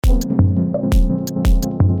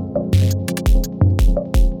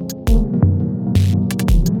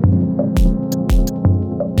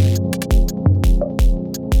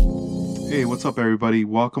what's up, everybody?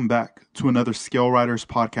 Welcome back to another Scale Riders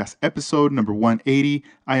podcast episode number 180.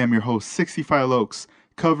 I am your host, 65 Oaks,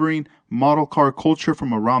 covering model car culture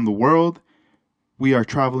from around the world. We are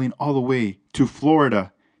traveling all the way to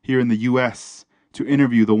Florida here in the U.S. to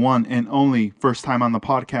interview the one and only first time on the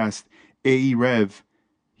podcast, AE Rev.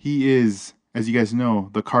 He is, as you guys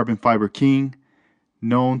know, the carbon fiber king,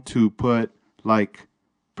 known to put like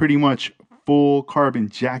pretty much full carbon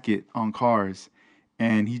jacket on cars.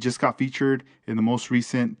 And he just got featured in the most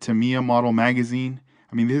recent Tamiya Model magazine.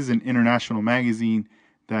 I mean, this is an international magazine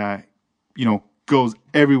that, goes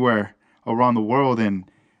everywhere around the world. And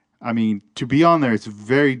I mean, to be on there, it's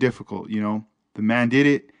very difficult. The man did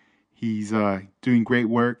it. He's doing great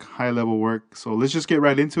work, high level work. So let's just get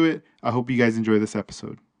right into it. I hope you guys enjoy this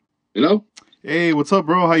episode. Hello. Hey, what's up,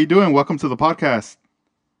 bro? How you doing? Welcome to the podcast.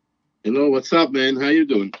 Hello, what's up, man? How you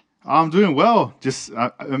doing? I'm doing well.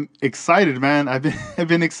 I'm excited, man. I've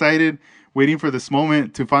been excited, waiting for this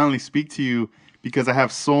moment to finally speak to you because I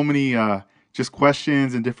have so many just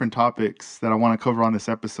questions and different topics that I want to cover on this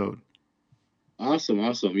episode. Awesome.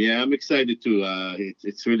 Yeah, I'm excited too.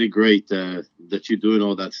 It's really great that you're doing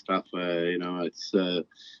all that stuff. It's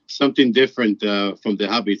something different from the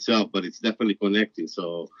hobby itself, but it's definitely connecting.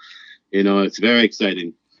 So, it's very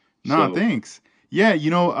exciting. No, thanks. Yeah,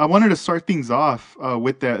 I wanted to start things off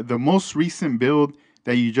with the most recent build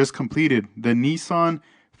that you just completed, the Nissan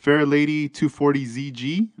Fairlady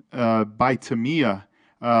 240ZG by Tamiya.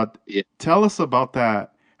 Yeah. Tell us about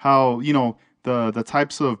that. How, the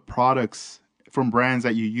types of products from brands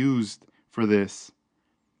that you used for this.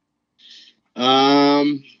 Well,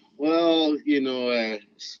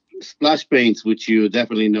 Splash Paints, which you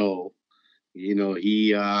definitely know,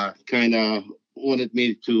 he kind of wanted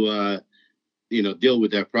me to deal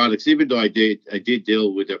with their products, even though I did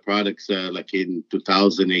deal with their products like in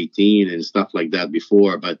 2018 and stuff like that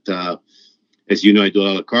before. But as you know, I do a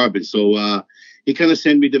lot of carbon. So he kind of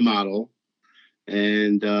sent me the model.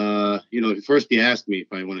 And, first he asked me if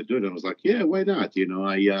I want to do it. I was like, yeah, why not?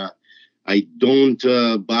 I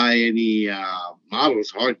don't buy any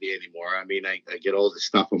models hardly anymore. I mean, I get all the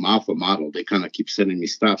stuff from Alpha Model. They kind of keep sending me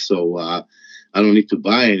stuff. So I don't need to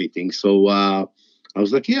buy anything. So I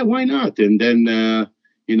was like, yeah, why not? And then,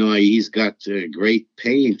 he's got great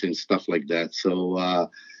paint and stuff like that. So,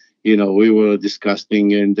 we were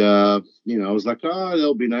discussing and, I was like, oh,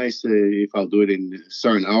 that'll be nice if I'll do it in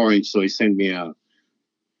certain orange. So he sent me a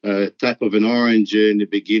type of an orange in the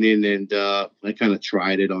beginning. And I kind of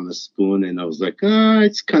tried it on a spoon and I was like,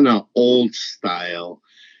 it's kind of old style.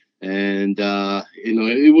 And,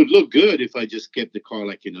 it would look good if I just kept the car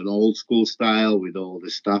like in an old school style with all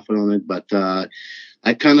the stuff on it. But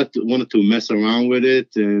I kind of wanted to mess around with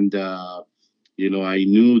it. And, I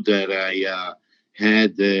knew that I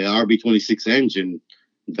had the RB26 engine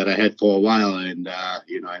that I had for a while. And,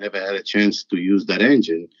 I never had a chance to use that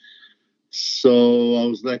engine. So I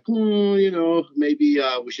was like, maybe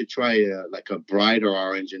we should try like a brighter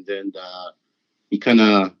orange. And then he kind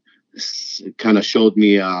of showed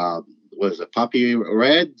me was a poppy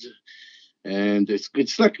red, and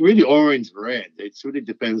it's like really orange red. It really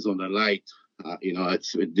depends on the light.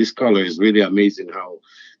 This color is really amazing. How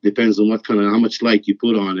depends on how much light you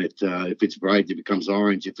put on it. If it's bright, it becomes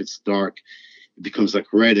orange. If it's dark, it becomes like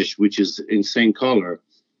reddish, which is insane color.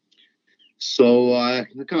 So I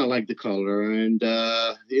kind of like the color, and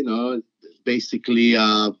basically.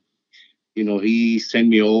 He sent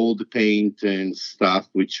me all the paint and stuff,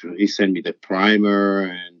 which he sent me the primer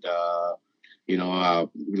and,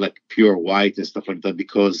 like pure white and stuff like that.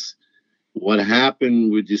 Because what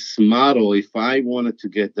happened with this model, if I wanted to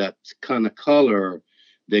get that kind of color,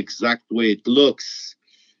 the exact way it looks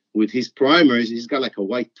with his primers, he's got like a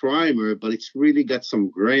white primer, but it's really got some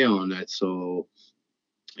gray on it. So,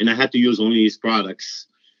 and I had to use only his products.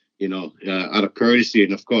 Out of courtesy.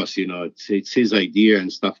 And of course, it's his idea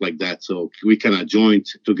and stuff like that. So we kind of joined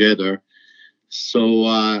together. So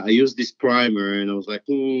I used this primer and I was like,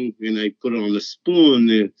 and I put it on the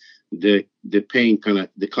spoon. The paint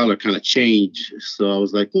the color kind of changed. So I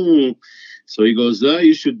was like, So he goes,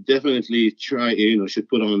 you should definitely try, should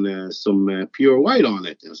put on some pure white on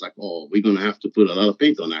it. And I was like, oh, we're going to have to put a lot of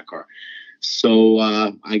paint on that car. So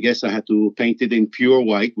I guess I had to paint it in pure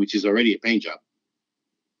white, which is already a paint job.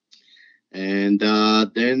 And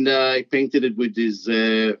then I painted it with this,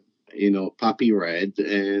 poppy red.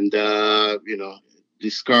 And,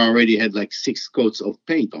 this car already had like 6 coats of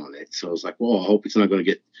paint on it. So I was like, I hope it's not going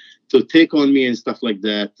to get too thick on me and stuff like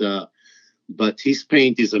that. But his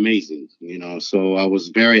paint is amazing, so I was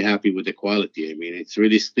very happy with the quality. I mean, it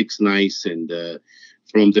really sticks nice. And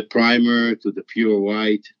from the primer to the pure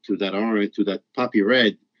white to that orange to that poppy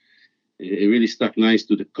red, It really stuck nice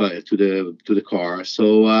to the car.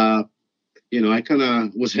 So I kind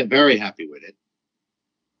of was very happy with it.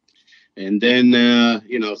 And then I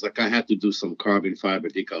was like, I had to do some carbon fiber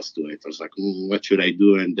decals to it. I was like, what should I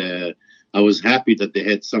do? And I was happy that they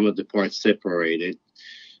had some of the parts separated,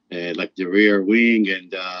 like the rear wing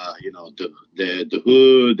and the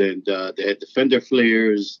hood, and they had the fender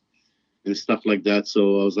flares and stuff like that.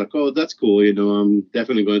 So I was like, oh, that's cool. I'm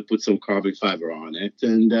definitely going to put some carbon fiber on it.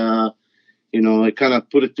 And, I kind of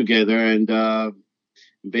put it together, and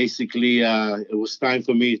basically it was time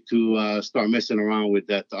for me to start messing around with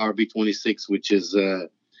that RB26, which is a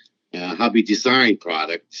hobby design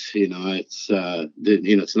product. It's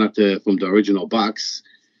not from the original box,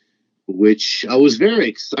 which I was very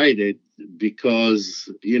excited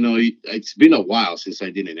because, it's been a while since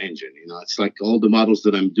I did an engine. It's like all the models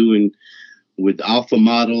that I'm doing with Alpha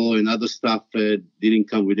Model and other stuff didn't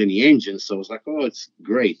come with any engine. So I was like, oh, it's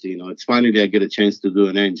great. It's finally I get a chance to do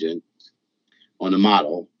an engine on a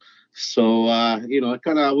model. So, I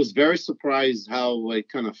was very surprised how I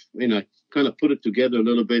kind of put it together a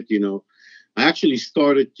little bit. I actually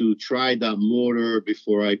started to try that motor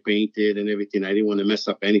before I painted and everything. I didn't want to mess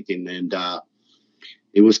up anything. And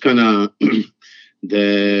it was kind of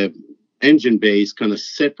the engine base kind of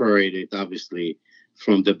separated, obviously,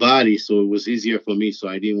 from the body. So it was easier for me. So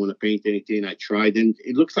I didn't want to paint anything. I tried, and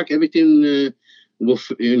it looks like everything will,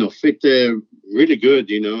 fit really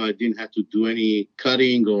good. I didn't have to do any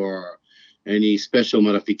cutting or any special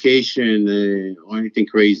modification or anything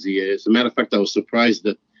crazy. As a matter of fact, I was surprised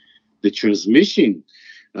that the transmission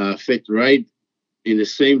fit right in the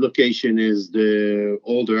same location as the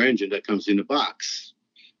older engine that comes in the box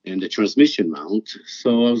and the transmission mount.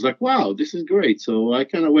 So I was like, wow, this is great. So I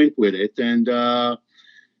kind of went with it, and I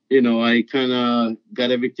kind of got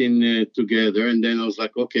everything together. And then I was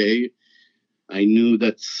like, okay, I knew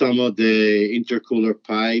that some of the intercooler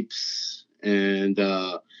pipes and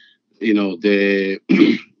the the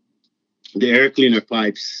air cleaner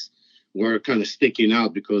pipes were kind of sticking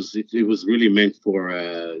out because it was really meant for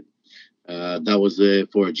for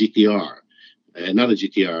a GTR, not a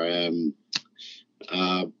GTR.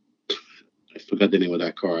 I forgot the name of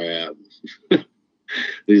that car.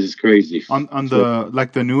 This is crazy. On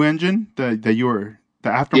the new engine that you were the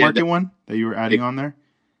aftermarket one that you were adding on there.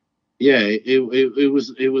 Yeah, it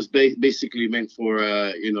was basically meant for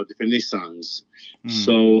different Nissans.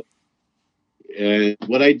 So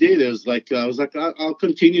what I did is I was like, I'll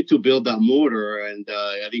continue to build that motor, and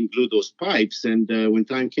I didn't glue those pipes. And when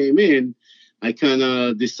time came in, I kind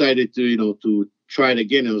of decided to try it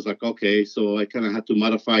again. I was like, okay, so I kind of had to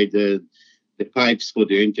modify the pipes for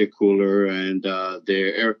the intercooler and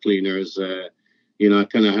the air cleaners. I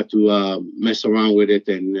kind of had to mess around with it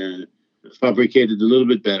and fabricate it a little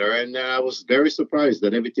bit better. And I was very surprised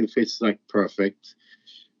that everything fits like perfect.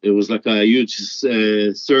 It was like a huge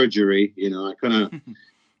surgery, I kind of,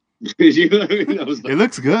 you know what I mean? I was like, it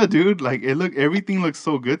looks good, dude. Like everything looks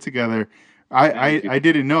so good together. I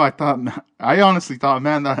didn't know. I honestly thought,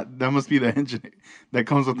 man, that must be the engine that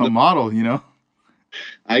comes with the model,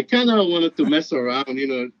 I kind of wanted to mess around,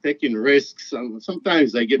 taking risks.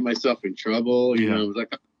 Sometimes I get myself in trouble, I was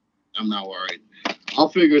like, I'm not worried. I'll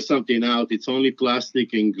figure something out. It's only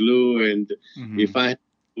plastic and glue. And if I have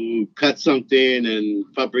to cut something and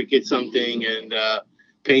fabricate something and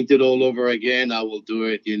paint it all over again, I will do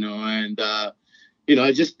it, and,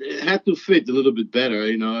 I just had to fit a little bit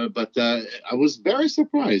better, but I was very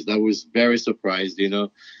surprised.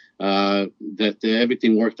 That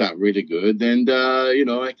everything worked out really good. And,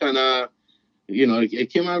 I kind of,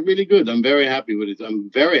 it came out really good. I'm very happy with it. I'm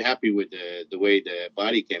very happy with the way the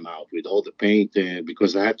body came out with all the paint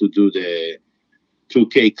because I had to do the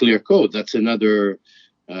 2K clear coat. That's another,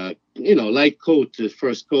 light coat, the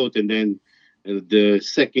first coat. And then the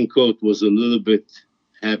second coat was a little bit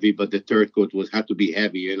heavy, but the third coat had to be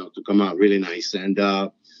heavy, to come out really nice. And,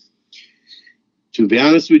 to be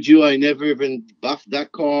honest with you, I never even buffed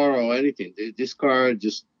that car or anything. This car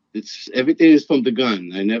everything is from the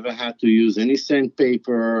gun. I never had to use any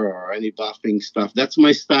sandpaper or any buffing stuff. That's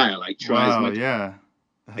my style. I try as much. Yeah.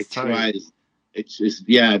 I try. It's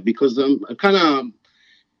because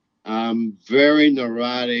I'm very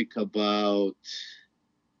neurotic about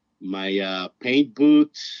my paint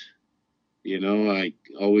booth. I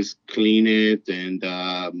always clean it, and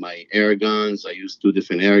my air guns, I use 2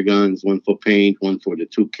 different air guns, one for paint, one for the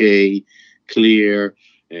 2K clear,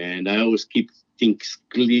 and I always keep things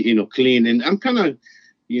clean. And I'm kind of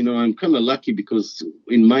lucky because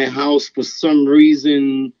in my house, for some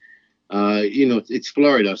reason, it's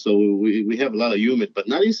Florida, so we have a lot of humid, but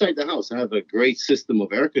not inside the house. I have a great system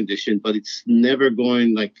of air conditioning, but it's never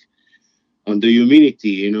going like on the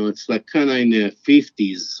humidity. It's like kind of in the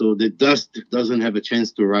 50s, so the dust doesn't have a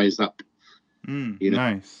chance to rise up. You know,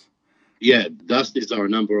 Nice. yeah, dust is our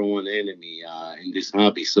number one enemy in this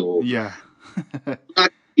hobby. So, Yeah.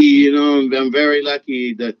 lucky, I'm very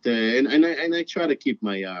lucky that, and I try to keep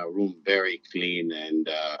my room very clean, and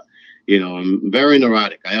I'm very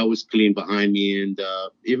neurotic. I always clean behind me, and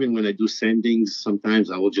even when I do sendings,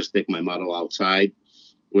 sometimes I will just take my model outside,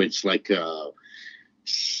 which like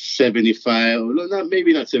 75, no, not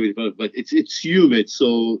maybe not 75, but it's humid,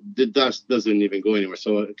 so the dust doesn't even go anywhere.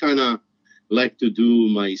 So I kind of like to do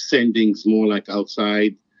my sendings more like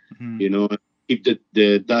outside, Mhm. keep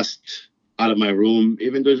the dust out of my room,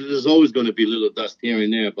 even though there's always going to be a little dust here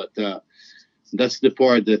and there. But that's the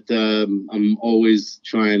part that I'm always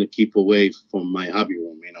trying to keep away from my hobby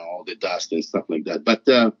room, all the dust and stuff like that. But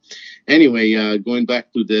anyway, going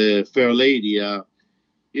back to the Fair Lady,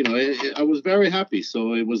 I was very happy.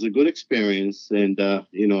 So it was a good experience, and I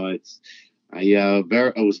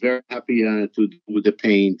was very happy to do with the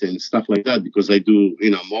paint and stuff like that, because I do,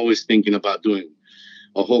 I'm always thinking about doing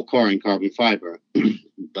a whole car in carbon fiber.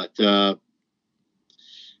 But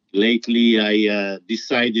lately, I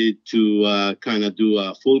decided to kind of do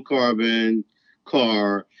a full carbon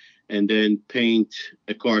car and then paint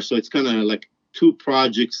a car. So it's kind of like two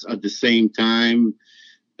projects at the same time,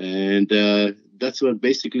 and that's what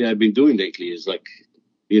basically I've been doing lately. Is like,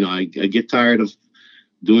 I get tired of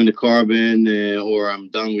doing the carbon, or I'm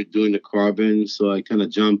done with doing the carbon, so I kind of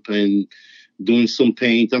jump and doing some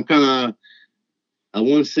paint. I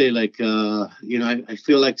won't say like, I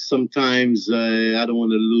feel like sometimes I don't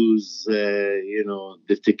want to lose,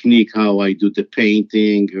 the technique, how I do the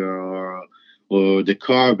painting or the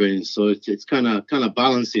carbon. So it's kind of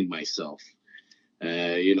balancing myself,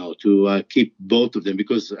 to keep both of them,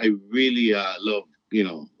 because I really love,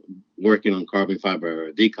 working on carbon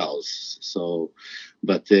fiber decals. So,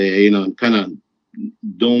 but kind of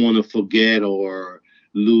don't want to forget or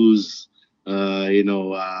lose,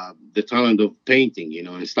 the talent of painting,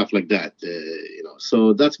 and stuff like that.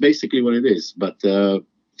 So that's basically what it is. But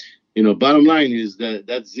bottom line is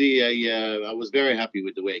that Z, I was very happy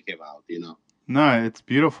with the way it came out. No, it's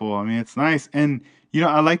beautiful. I mean, it's nice. And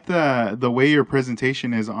I like the way your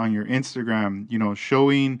presentation is on your Instagram,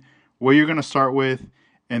 showing what you're going to start with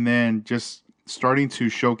and then just starting to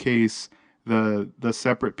showcase the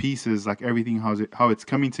separate pieces, like everything how it's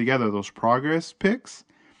coming together, those progress pics.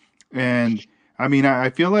 And I mean, I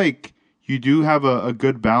feel like you do have a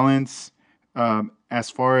good balance as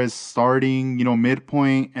far as starting,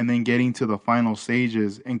 midpoint and then getting to the final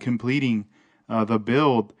stages and completing the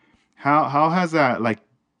build. How has that like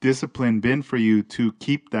discipline been for you to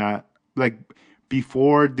keep that? Like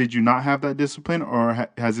before, did you not have that discipline, or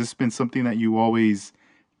has this been something that you always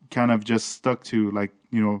kind of just stuck to? Like,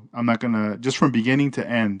 I'm not gonna just from beginning to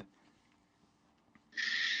end.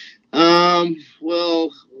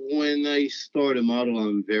 Well, when I start a model,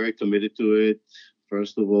 I'm very committed to it.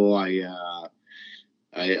 First of all, I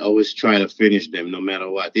always try to finish them no matter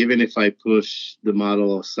what. Even if I push the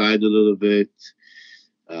model aside a little bit,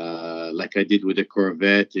 like I did with the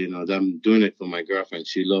Corvette, I'm doing it for my girlfriend.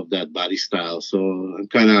 She loved that body style. So I'm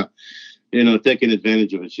kind of, taking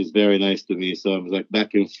advantage of it. She's very nice to me. So I was like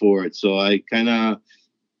back and forth. So I kind of,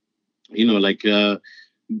 like,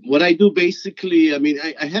 what I do basically, I mean,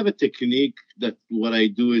 I have a technique that what I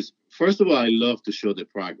do is, first of all, I love to show the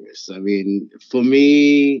progress. I mean, for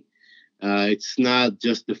me, it's not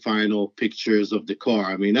just the final pictures of the car.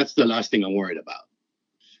 I mean, that's the last thing I'm worried about.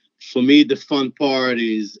 For me, the fun part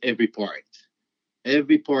is every part.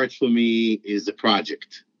 Every part for me is a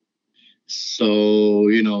project. So,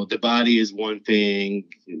 the body is one thing,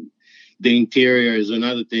 the interior is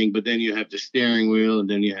another thing, but then you have the steering wheel, and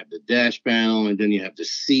then you have the dash panel, and then you have the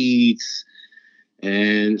seats.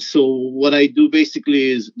 And so what I do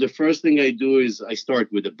basically is the first thing I do is I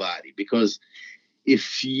start with the body, because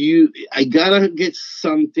I gotta get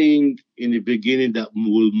something in the beginning that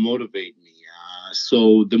will motivate me.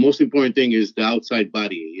 So the most important thing is the outside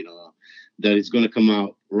body, that it's going to come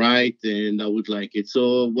out right, and I would like it.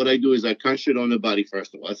 So what I do is I concentrate on the body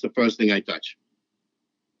first of all. That's the first thing I touch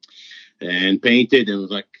and paint it, and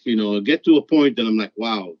like, get to a point that I'm like,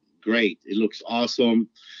 wow, great, it looks awesome.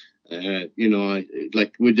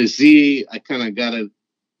 Like with the Z, I kind of got it,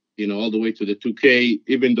 all the way to the 2K,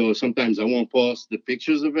 even though sometimes I won't post the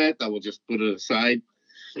pictures of it. I will just put it aside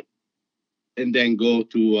and then go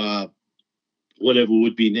to whatever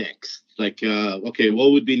would be next. Like, okay,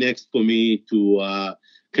 what would be next for me to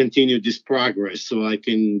continue this progress so I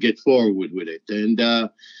can get forward with it? And,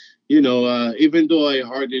 even though I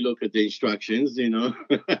hardly look at the instructions, I'm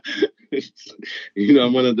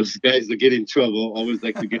one of those guys that get in trouble. Always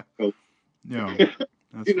like to get in Yeah,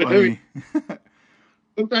 that's trouble. I mean, funny.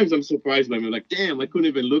 sometimes I'm surprised by me. Like, damn, I couldn't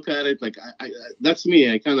even look at it. Like, that's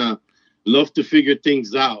me. I kind of love to figure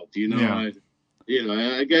things out. Yeah.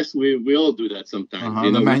 I guess we all do that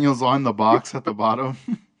sometimes. The manual's on the box at the bottom.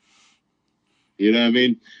 You know what I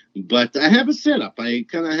mean? But I have a setup. I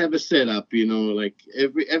kind of have a setup. Like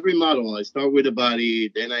every model, I start with the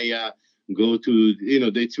body, then I go to.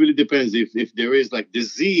 It really depends if there is like the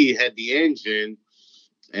Z had the engine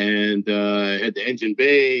and had the engine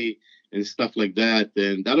bay and stuff like that.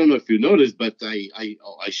 And I don't know if you noticed, but I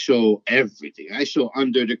show everything. I show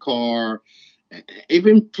under the car,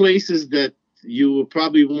 even places that you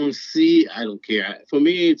probably won't see. I don't care. For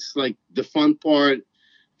me, it's like the fun part.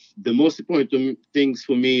 The most important things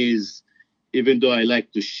for me is, even though I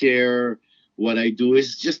like to share what I do,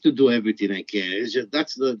 is just to do everything I can. It's just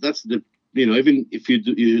that's the even if you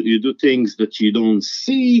do things that you don't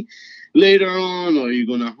see later on, or you're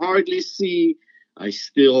gonna hardly see, I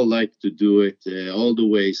still like to do it all the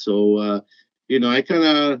way. So I kind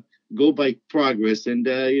of go by progress, and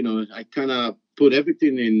I kind of put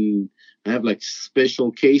everything in. I have like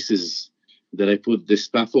special cases that I put the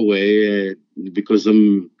stuff away because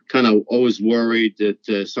I'm kind of always worried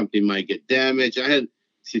that something might get damaged. I had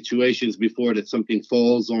situations before that something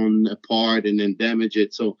falls on a part and then damage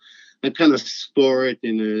it. So I kind of store it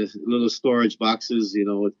in little storage boxes,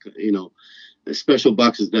 special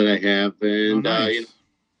boxes that I have. And Nice.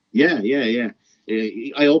 yeah.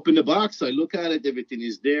 I open the box, I look at it, everything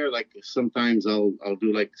is there. Like sometimes I'll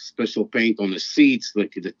do like special paint on the seats,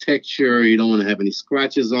 like the texture. You don't want to have any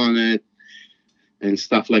scratches on it and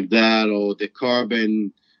stuff like that, or the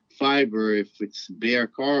carbon fiber, if it's bare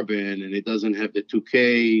carbon and it doesn't have the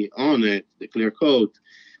 2K on it, the clear coat,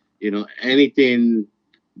 anything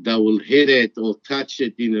that will hit it or touch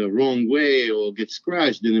it in a wrong way or get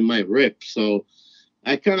scratched, then it might rip. So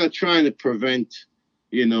I kind of trying to prevent,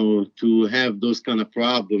 to have those kind of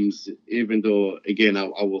problems, even though, again,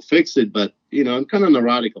 I will fix it, but, I'm kind of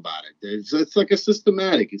neurotic about it. It's like a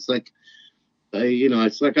systematic. It's like,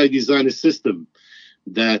 it's like I designed a system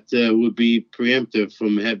that would be preemptive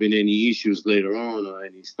from having any issues later on or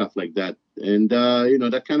any stuff like that. And,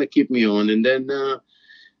 that kind of keep me on. And then,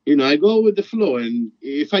 I go with the flow. And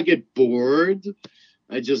if I get bored,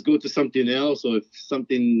 I just go to something else. Or if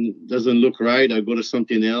something doesn't look right, I go to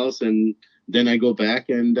something else. And then I go back.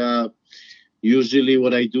 And usually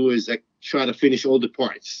what I do is I try to finish all the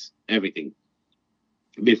parts, everything,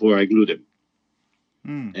 before I glue them.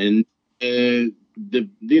 And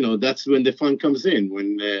that's when the fun comes in,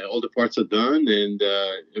 when all the parts are done and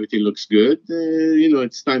everything looks good.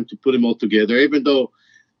 It's time to put them all together, even though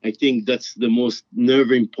I think that's the most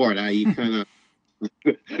nerving part. I kind of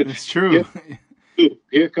It's true.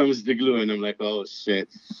 here comes the glue, and I'm like, oh shit.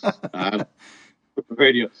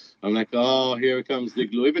 Radio, I'm like, oh, here comes the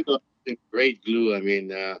glue. Even though it's great glue, I mean,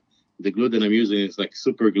 the glue that I'm using is like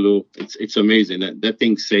super glue. It's amazing. That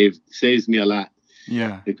thing saves me a lot.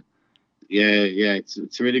 Yeah. Yeah,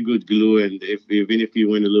 it's really good glue, and even if you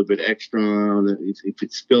went a little bit extra on it, if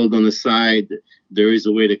it's spilled on the side, there is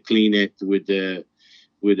a way to clean it with a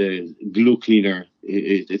glue cleaner.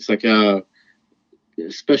 It's like a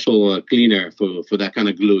special cleaner for that kind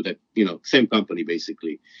of glue. That same company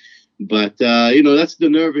basically, but that's the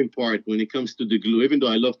nerving part when it comes to the glue. Even though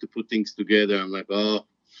I love to put things together, I'm like, oh,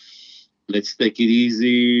 let's take it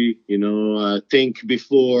easy, think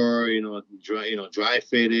before, dry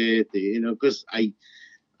fit it, because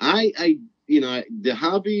the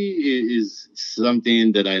hobby is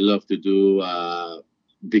something that I love to do,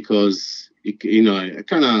 because, I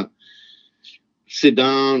kind of sit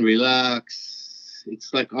down, relax.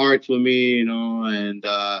 It's like art for me, and,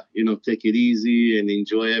 take it easy and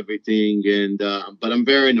enjoy everything. And, but I'm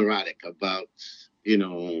very neurotic about,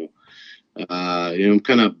 I'm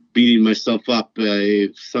kind of beating myself up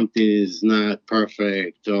if something is not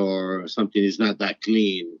perfect or something is not that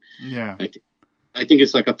clean. Yeah. I think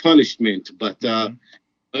it's like a punishment, but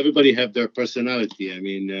everybody have their personality. I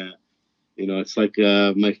mean, it's like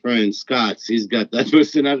my friend Scott. He's got that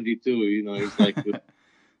personality too. He's like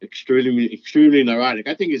extremely neurotic.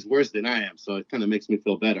 I think he's worse than I am, so it kind of makes me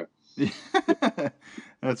feel better.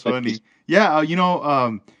 That's funny. Yeah,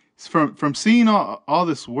 from seeing all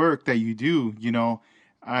this work that you do,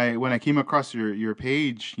 when I came across your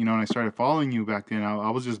page, and I started following you back then, I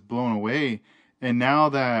was just blown away. And now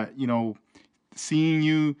that, seeing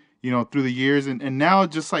you, through the years and now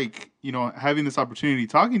just like, having this opportunity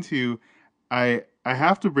talking to you, I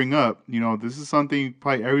have to bring up, this is something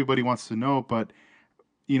probably everybody wants to know, but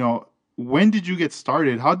you know, when did you get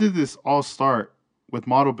started? How did this all start with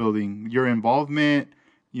model building? Your involvement,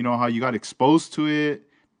 you know, how you got exposed to it,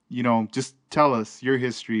 you know, just tell us your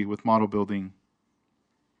history with model building.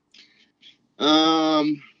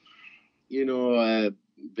 Um, you know,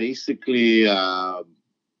 basically, I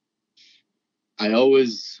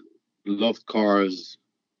always loved cars.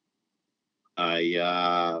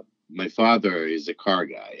 My father is a car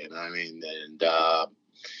guy, and I mean, and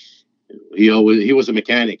he was a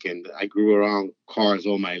mechanic, and I grew around cars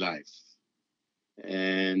all my life.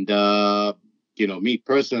 And you know, me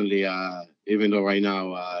personally, even though right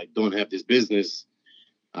now I don't have this business,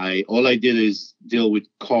 I all I did is deal with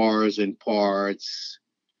cars and parts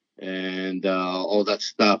and all that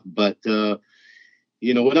stuff. But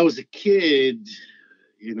you know, when I was a kid,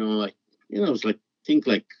 you know, like I was like think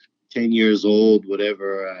like 10 years old,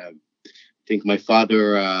 whatever. I think my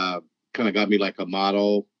father kind of got me like a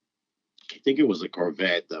model. I think it was a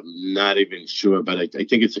Corvette. I'm not even sure, but I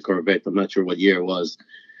think it's a Corvette. I'm not sure what year it was.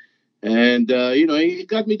 And you know, he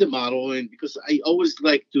got me the model, and because I always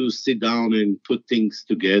like to sit down and put things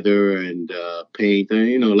together and paint, and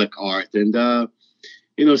you know, like art, and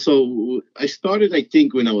you know, so I started, I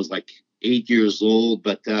think, when I was like 8 years old,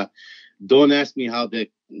 but don't ask me how that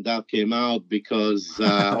came out because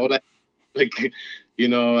all I like, you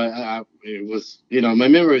know, it was, you know, my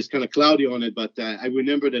memory is kind of cloudy on it, but I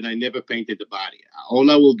remember that I never painted the body. All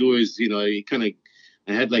I will do is, you know, I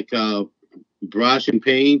had like brush and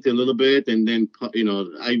paint a little bit, and then, you know,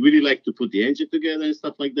 I really like to put the engine together and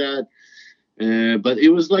stuff like that. But it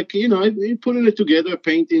was like, you know, I putting it together,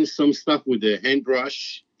 painting some stuff with a hand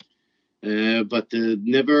brush, but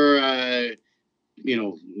never, you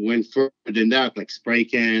know, went further than that, like spray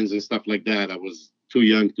cans and stuff like that. I was too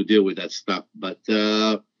young to deal with that stuff. But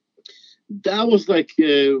that was like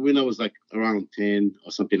when I was like around 10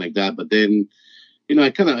 or something like that. But then, you know,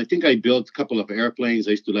 I think I built a couple of airplanes.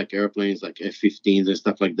 I used to like airplanes like F-15s and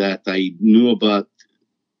stuff like that. I knew about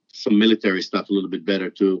some military stuff a little bit better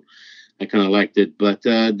too. I kind of liked it. But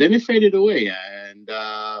then it faded away. And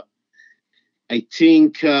I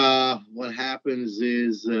think what happens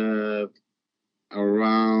is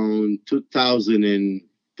around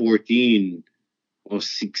 2014 or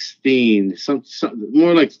 16, some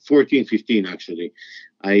more like 14, 15 actually.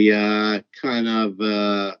 I kind of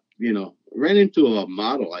you know, ran into a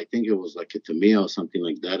model. I think it was like a Tamiya or something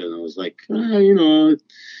like that, and I was like, you know,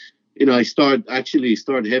 I start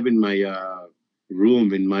having my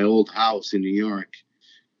room in my old house in New York,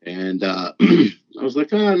 and I was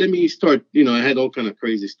like, let me start. You know, I had all kind of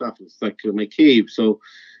crazy stuff. It's like my cave, so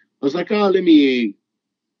I was like, let me,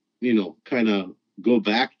 you know, kind of go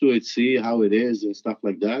back to it, see how it is and stuff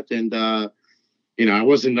like that. And, you know, I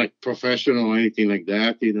wasn't like professional or anything like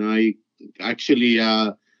that. You know, I actually,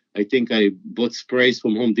 I think I bought sprays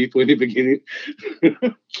from Home Depot in the beginning. You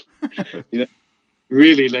know,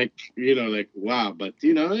 really like, you know, like, wow. But,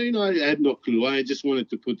 I had no clue. I just wanted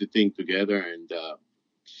to put the thing together. And,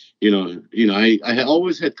 I had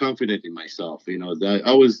always had confidence in myself, you know, that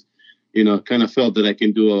I was, you know, kind of felt that I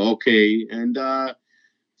can do okay. And,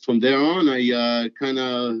 from there on, I kind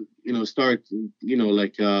of, you know, start, you know,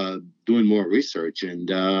 like doing more research. And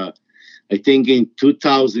I think in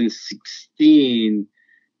 2016,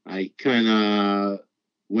 I kind of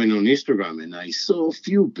went on Instagram and I saw a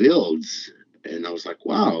few builds. And I was like,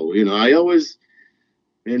 wow, you know, I always,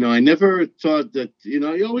 you know, I never thought that, you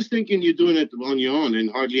know, you're always thinking you're doing it on your own and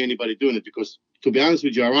hardly anybody doing it because, to be honest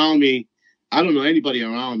with you, around me, I don't know anybody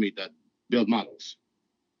around me that build models.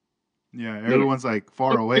 Yeah, everyone's like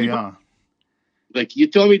far away, huh? Like you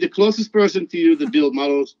tell me the closest person to you that build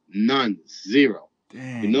models, none, zero.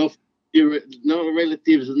 Dang. You know, no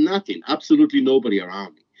relatives, nothing, absolutely nobody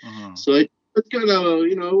around me. So it's kind of,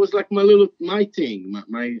 you know, it was like my thing,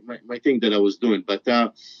 my thing that I was doing. But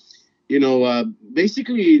you know,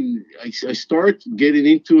 basically, I started getting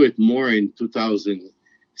into it more in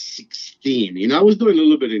 2016. You know, I was doing a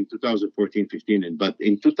little bit in 2014, 15, but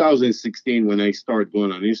in 2016, when I started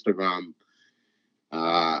going on Instagram,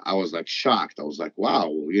 I was like shocked. I was like, wow,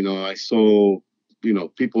 you know, I saw, you know,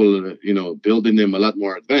 people, you know, building them a lot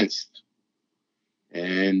more advanced.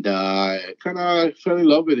 And I kind of fell in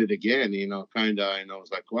love with it again, you know, kind of, and I was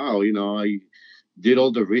like, wow, you know, I did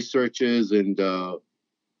all the researches and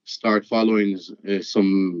start following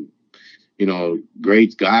some, you know,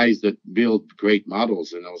 great guys that build great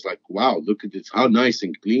models. And I was like, wow, look at this, how nice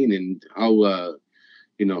and clean and how,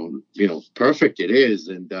 you know, perfect it is.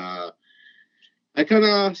 And, I kind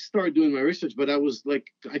of started doing my research, but I was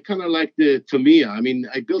like, I kind of like the Tamiya. I mean,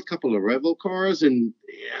 I built a couple of Revel cars, and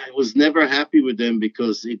I was never happy with them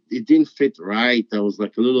because it didn't fit right. I was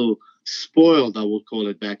like a little spoiled, I would call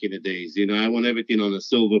it, back in the days. I want everything on a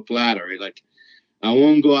silver platter. Like, I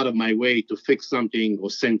won't go out of my way to fix something or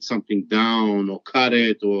send something down or cut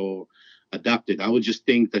it or adapt it. I would just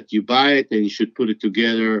think that you buy it and you should put it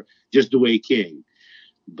together just the way it came.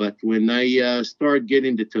 But when I started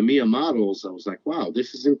getting the Tamiya models, I was like, wow,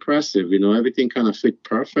 this is impressive. Everything kind of fit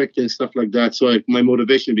perfect and stuff like that. So my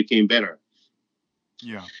motivation became better.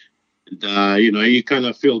 Yeah. And, you kind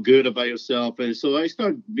of feel good about yourself. And so I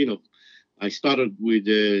started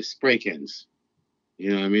with spray cans.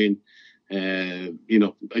 You know what I mean?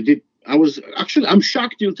 I'm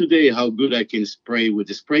shocked till today how good I can spray with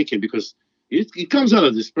the spray can, because it comes out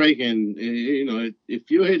of the spray can. If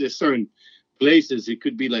you hit a certain places, it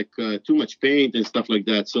could be like too much paint and stuff like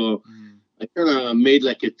that. So I kind of made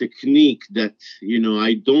like a technique that,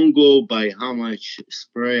 I don't go by how much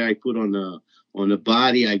spray I put on the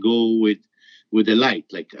body. I go with the light.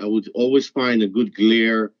 Like, I would always find a good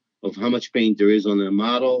glare of how much paint there is on the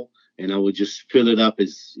model, and I would just fill it up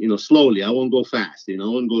as, slowly. I won't go fast. I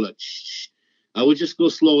wouldn't go like, shh. I would just go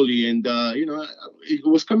slowly, and it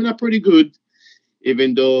was coming up pretty good,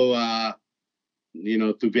 even though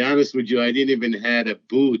to be honest with you, I didn't even had a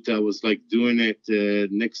booth. I was like doing it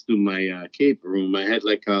next to my cape room. I had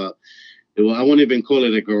like I won't even call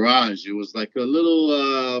it a garage. It was like a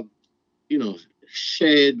little,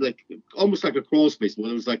 shed, like almost like a crawl space. But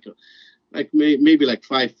it was like maybe like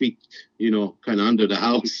 5 feet, kind of under the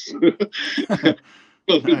house.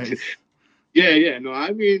 Nice. Yeah. No,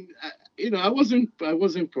 I mean, I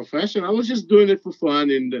wasn't professional. I was just doing it for fun,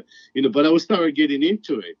 and but I was started getting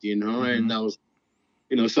into it, and I was.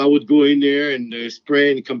 So I would go in there and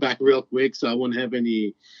spray and come back real quick, so I wouldn't have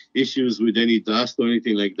any issues with any dust or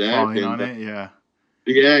anything like that. Falling on it, yeah.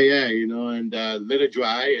 Yeah, and let it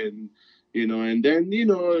dry, and and then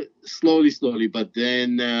slowly. But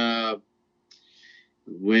then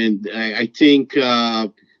when I think I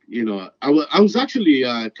was actually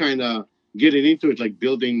kind of getting into it, like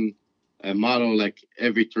building a model like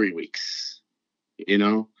every 3 weeks, and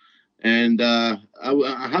I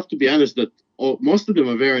have to be honest that. Most of them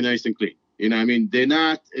are very nice and clean. I mean, they're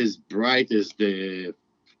not as bright as the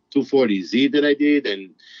 240Z that I did,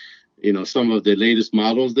 and some of the latest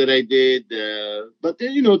models that I did. But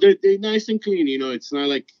they're nice and clean. It's not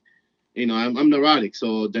like I'm neurotic,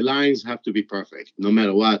 so the lines have to be perfect no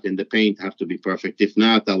matter what, and the paint have to be perfect. If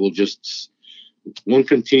not, I will just won't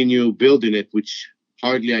continue building it, which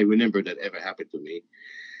hardly I remember that ever happened to me.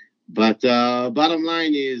 But bottom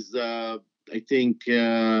line is, I think.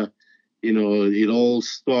 It all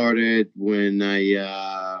started when I,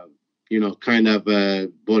 kind of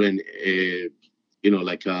bought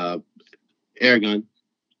like a air gun.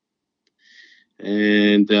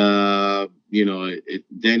 And, then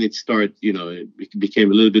it started, it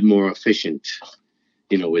became a little bit more efficient,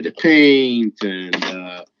 with the paint. And,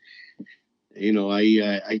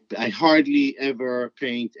 I hardly ever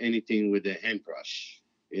paint anything with a hand brush.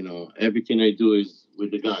 Everything I do is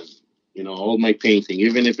with the gun. All my painting,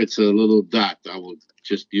 even if it's a little dot, I will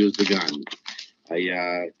just use the gun.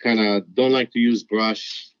 I kind of don't like to use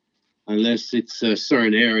brush unless it's a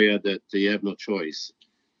certain area that you have no choice.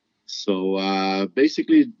 So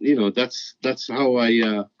basically, that's how I,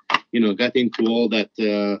 got into all that,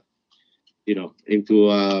 into,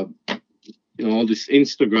 all this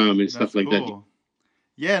Instagram and stuff like that.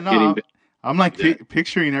 Yeah, no, I'm like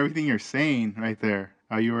picturing everything you're saying right there.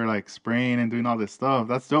 How you were like spraying and doing all this stuff.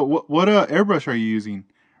 That's dope. What airbrush are you using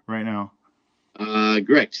right now?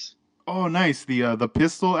 Grex. Oh, nice. The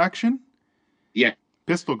pistol action? Yeah.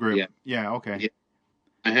 Pistol grip. Yeah, okay. Yeah.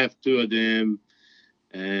 I have 2 of them.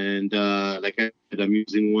 And like I said, I'm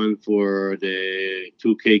using one for the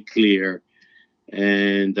 2K clear.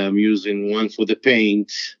 And I'm using one for the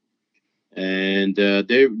paint. And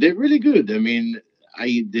they're really good. I mean,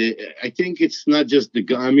 I think it's not just the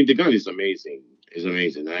gun. I mean, the gun is amazing. Is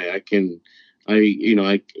amazing. The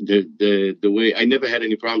way I never had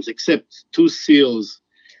any problems except 2 seals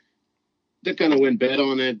that kind of went bad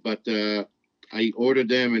on it, but I ordered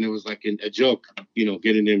them and it was like a joke,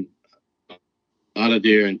 getting them out of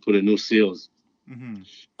there and put a new seals. Other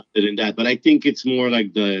than that, but I think it's more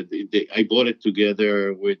like I bought it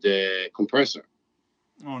together with the compressor.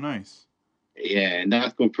 Oh, nice. Yeah, and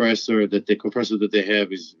the compressor that they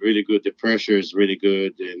have is really good. The pressure is really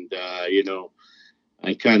good, and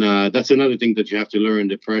that's another thing that you have to learn,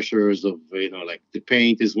 the pressures of, like the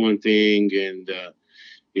paint is one thing, and,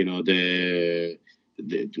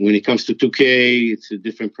 when it comes to 2K, it's a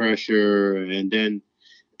different pressure. And then,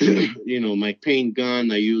 my paint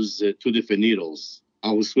gun, I use 2 different needles.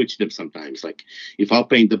 I will switch them sometimes. Like if I'll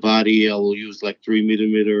paint the body, I will use like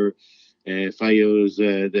 3mm If I use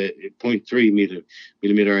the point 0.3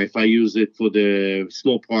 millimeter, if I use it for the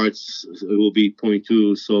small parts, it will be point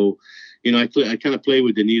 0.2. So, I kind of play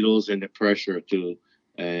with the needles and the pressure too.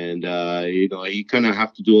 And, you kind of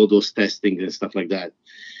have to do all those testing and stuff like that.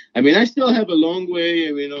 I mean, I still have a long way.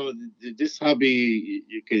 I mean, this hobby,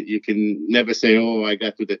 you can never say, "Oh, I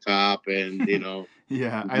got to the top," and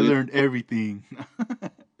Yeah, I learned everything.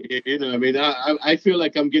 I mean, I feel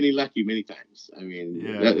like I'm getting lucky many times. I mean,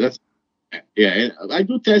 Yeah. that's yeah. I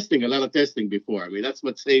do testing, a lot of testing before. I mean, that's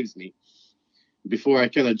what saves me. Before I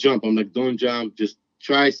kind of jump, I'm like, don't jump, just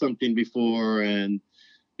try something before, and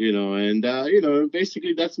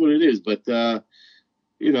basically that's what it is. But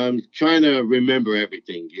I'm trying to remember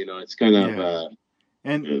everything. It's kind of Yeah.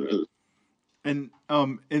 And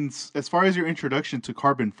as far as your introduction to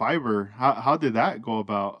carbon fiber, how did that go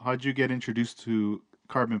about? How did you get introduced to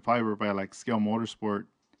carbon fiber by like Scale Motorsport?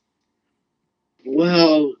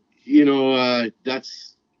 well,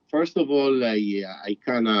 that's first of all, I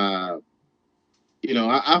kind of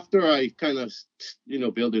after I kind of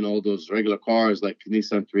building all those regular cars like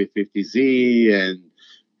Nissan 350Z and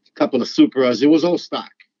a couple of Supras, it was all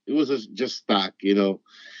stock. It was just stock.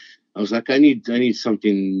 I was like, I need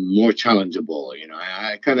something more challengeable.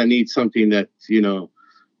 I kind of need something that kind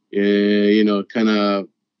of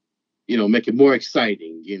make it more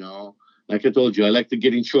exciting. Like I told you, I like to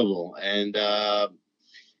get in trouble, and I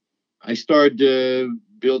started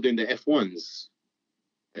building the F1s,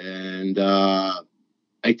 and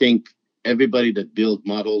I think everybody that build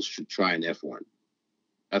models should try an F1.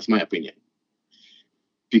 That's my opinion.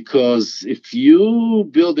 Because if you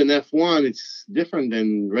build an F1, it's different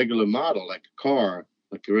than regular model, like a car,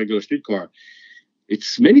 like a regular street car.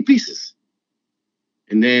 It's many pieces.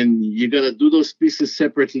 And then you got to do those pieces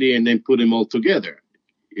separately and then put them all together.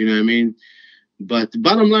 You know what I mean? But the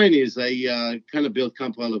bottom line is I kind of built a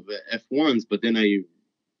couple of F1s, but then I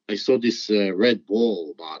saw this Red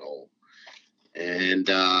Bull model. And,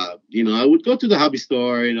 I would go to the hobby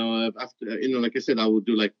store, after, like I said, I would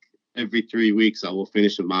do like every 3 weeks, I will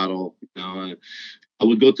finish a model. I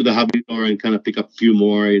would go to the hobby store and kind of pick up a few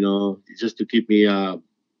more, just to keep me,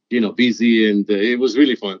 busy. And it was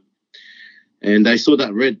really fun. And I saw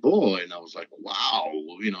that Red Bull and I was like, wow,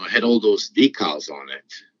 I had all those decals on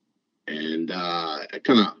it. And I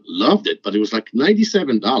kind of loved it, but it was like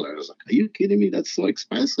 $97. I was like, are you kidding me? That's so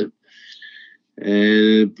expensive.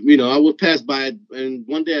 And, I would pass by it. And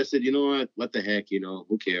one day I said, you know what the heck,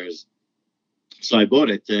 who cares? So I bought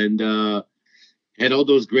it and had all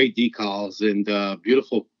those great decals and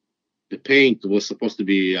beautiful. The paint was supposed to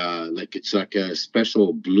be it's like a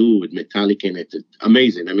special blue with metallic in it.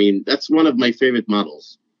 Amazing. I mean, that's one of my favorite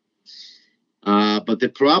models. But the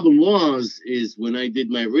problem is when I did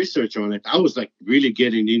my research on it, I was like really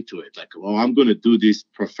getting into it. Like, well, I'm going to do this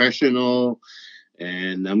professional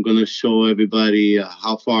and I'm going to show everybody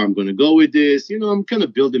how far I'm going to go with this. I'm kind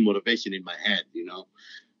of building motivation in my head,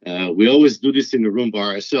 we always do this in the room by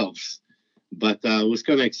ourselves. But I was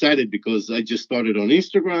kind of excited because I just started on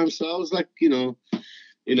Instagram. So I was like, I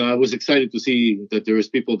was excited to see that there is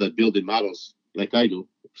people that build in models like I do.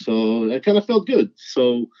 So I kind of felt good.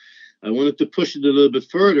 So I wanted to push it a little bit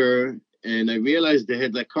further. And I realized they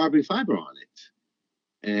had like carbon fiber on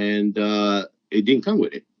it. And it didn't come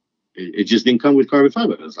with it. It just didn't come with carbon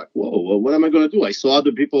fiber. I was like, whoa, well, what am I going to do? I saw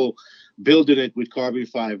other people building it with carbon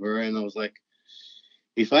fiber. And I was like,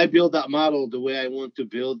 if I build that model the way I want to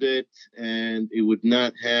build it and it would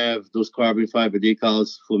not have those carbon fiber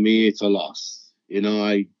decals, for me, it's a loss.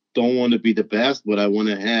 I don't want to be the best, but I want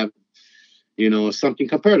to have, something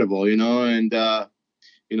comparable, and,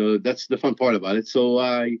 that's the fun part about it. So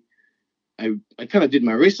I kind of did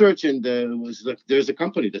my research and it was like, there's a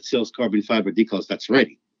company that sells carbon fiber decals that's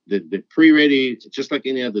ready. They're pre-ready, just like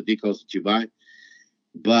any other decals that you buy.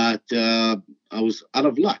 But I was out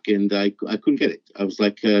of luck and I couldn't get it. I was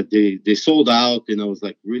like, they sold out and I was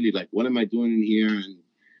like, really, like, what am I doing in here? And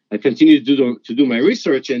I continued to do my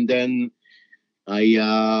research and then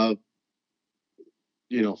I,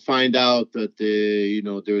 find out that,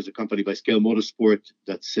 there is a company by Scale Motorsport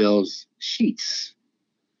that sells sheets.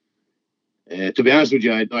 To be honest with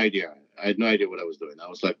you, I had no idea. I had no idea what I was doing. I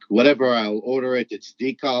was like, whatever, I'll order it. It's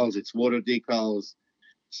decals, it's water decals.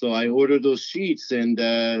 So I ordered those sheets and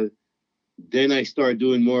then I started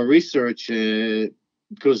doing more research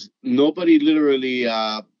because nobody literally,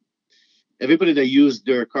 everybody that used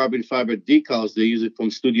their carbon fiber decals, they use it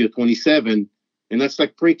from Studio 27. And that's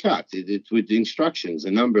like pre-cut. It's with the instructions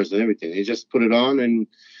and numbers and everything. They just put it on and,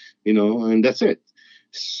 and that's it.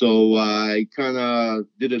 So I kind of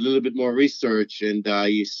did a little bit more research and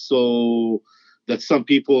I saw that some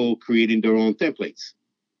people creating their own templates.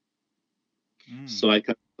 Mm. So I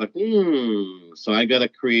kind of like, so I gotta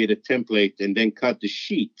create a template and then cut the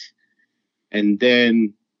sheet and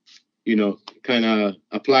then kind of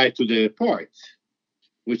apply it to the part,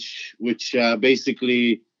 which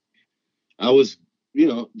basically I was,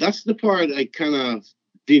 that's the part I kind of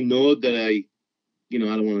didn't know that I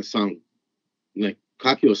don't want to sound like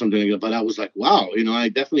cocky or something like that, but I was like, wow, I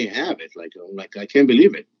definitely have it. Like I can't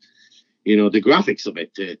believe it. The graphics of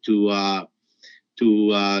it to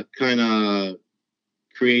kind of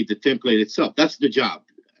create the template itself. That's the job.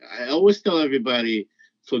 I always tell everybody,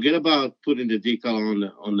 forget about putting the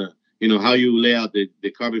decal on the how you lay out the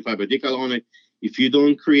carbon fiber decal on it. If you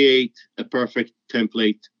don't create a perfect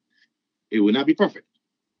template, it will not be perfect.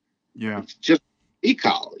 Yeah. It's just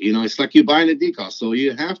decal. It's like you're buying a decal. So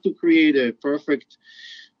you have to create a perfect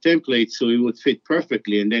template so it would fit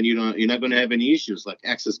perfectly, and then you're not going to have any issues like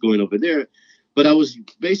access going over there. But I was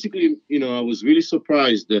basically, I was really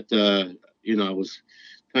surprised that I was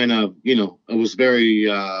kind of, I was very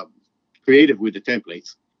creative with the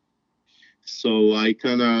templates. So I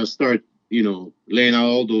kind of start, laying out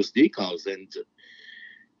all those decals, and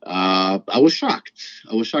I was shocked.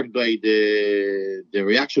 I was shocked by the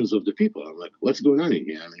reactions of the people. I'm like, what's going on in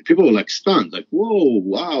here? I mean, people were like stunned, like, whoa,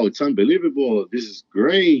 wow, it's unbelievable. This is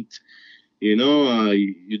great.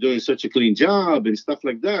 You're doing such a clean job and stuff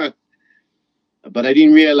like that. But I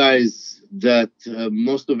didn't realize that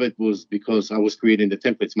most of it was because I was creating the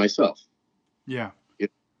templates myself. Yeah.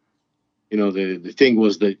 The thing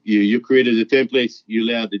was that you created the templates, you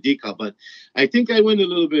lay out the decal. But I think I went a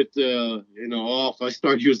little bit, off. I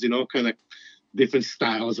started using all kind of different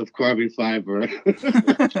styles of carbon fiber.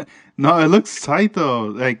 No, it looks tight though.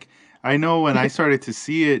 Like I know when I started to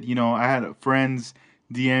see it, I had friends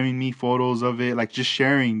DMing me photos of it, like just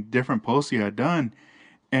sharing different posts you had done.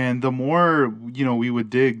 And the more, we would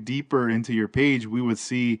dig deeper into your page, we would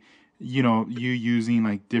see, you using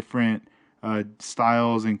like different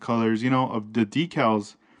styles and colors, of the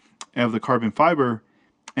decals of the carbon fiber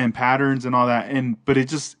and patterns and all that. And but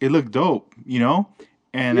it looked dope, And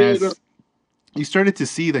Yeah, no, as you started to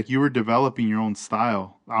see that you were developing your own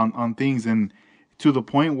style on things, and to the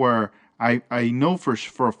point where I know for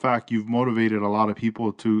a fact you've motivated a lot of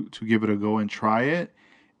people to give it a go and try it.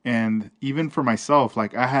 And even for myself,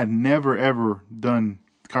 like I had never ever done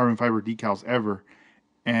carbon fiber decals ever.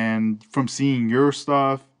 And from seeing your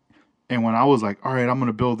stuff, and when I was like, all right, I'm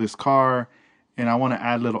gonna build this car and I want to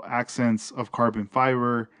add little accents of carbon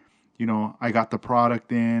fiber, I got the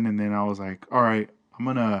product in, and then I was like, all right, I'm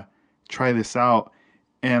gonna try this out.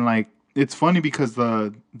 And like it's funny because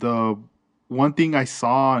the one thing I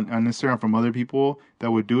saw on Instagram from other people that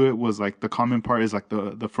would do it was like the common part is like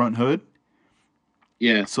the front hood.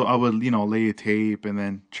 yeah. So I would, lay a tape and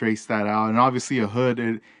then trace that out. And obviously a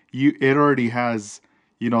hood, it already has,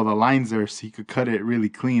 the lines there, so you could cut it really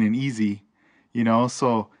clean and easy,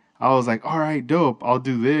 So I was like, all right, dope, I'll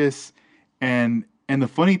do this. And the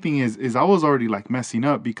funny thing is I was already like messing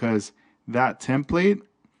up because that template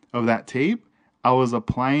of that tape, I was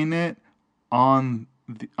applying it on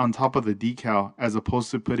top of the decal as opposed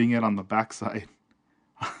to putting it on the backside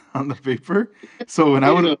on the paper. So when I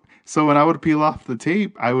You would know, so when I would peel off the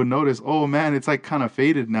tape, I would notice, oh man, it's like kind of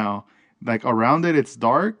faded now. Like around it, it's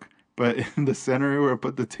dark, but in the center where I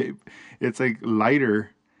put the tape, it's like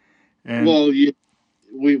lighter. And well,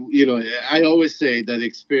 I always say that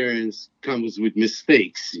experience comes with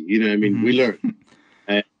mistakes. I mean, mhm. we learn.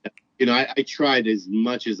 Uh, I tried as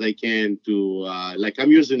much as I can to, like,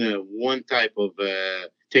 I'm using a one type of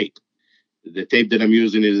tape. The tape that I'm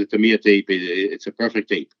using is a Tamiya tape. It's a perfect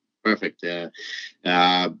tape. Perfect. Uh,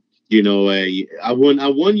 I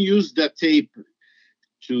won't use that tape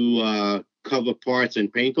to cover parts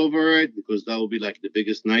and paint over it because that would be like the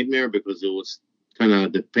biggest nightmare because it was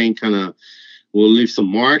the paint will leave some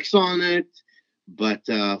marks on it. But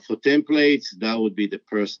for templates, that would be the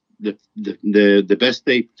best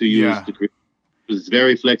tape to use Yeah. to create. It's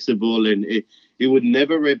very flexible and it would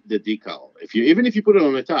never rip the decal. Even if you put it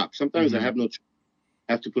on the top, sometimes I Hmm. have no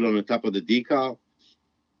have to put it on the top of the decal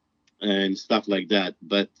and stuff like that.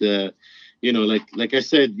 But like I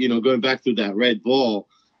said, going back to that red ball,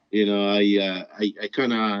 I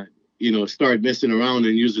kind of started messing around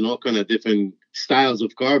and using all kind of different styles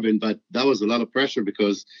of carbon, but that was a lot of pressure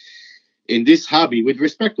because in this hobby, with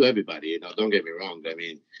respect to everybody, don't get me wrong. I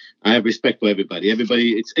mean, I have respect for everybody.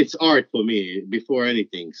 Everybody, it's art for me before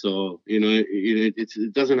anything. So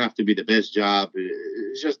it doesn't have to be the best job.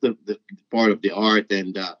 It's just the part of the art,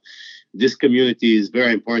 and this community is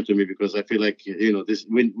very important to me because I feel like this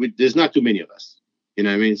there's not too many of us. You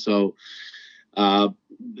know what I mean? So Uh,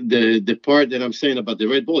 the part that I'm saying about the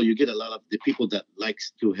Red Bull, you get a lot of the people that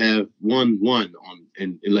likes to have one on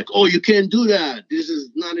and like, oh, you can't do that. This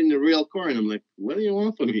is not in the real car. And I'm like, what do you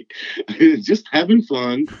want from me? Just having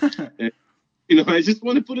fun. And, I just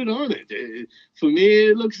want to put it on it. For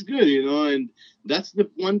me, it looks good, and that's the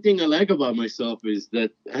one thing I like about myself is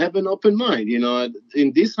that I have an open mind.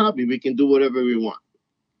 In this hobby, we can do whatever we want.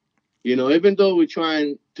 Even though we're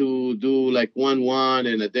trying to do like one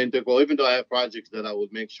and identical, even though I have projects that I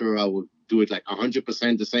would make sure I would do it like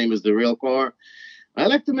 100% the same as the real car, I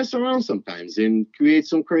like to mess around sometimes and create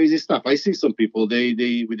some crazy stuff. I see some people,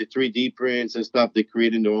 they with the 3D prints and stuff, they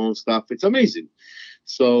creating their own stuff. It's amazing.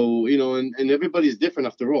 So, and everybody's different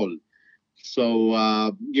after all. So,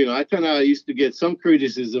 I kind of used to get some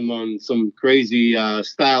criticism on some crazy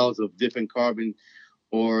styles of different carbon,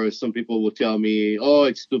 or some people will tell me, "Oh,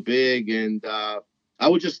 it's too big," and I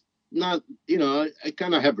would just not, I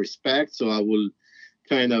kind of have respect, so I will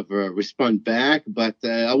kind of respond back, but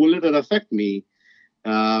I won't let it affect me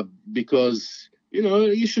because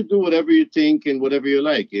you should do whatever you think and whatever you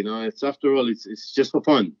like. It's after all, it's just for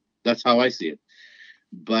fun. That's how I see it.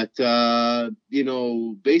 But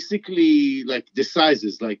basically, like the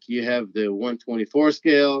sizes, like you have the 124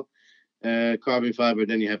 scale carbon fiber,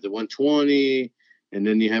 then you have the 120, and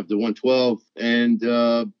then you have the 112. And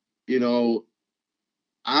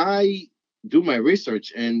I do my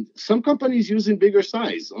research, and some companies using bigger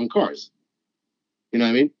size on cars. You know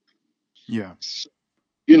what I mean? Yeah. So,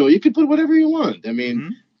 you can put whatever you want. I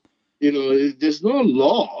mean, Mm-hmm. there's no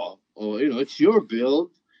law, or it's your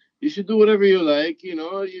build. You should do whatever you like.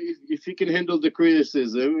 If you can handle the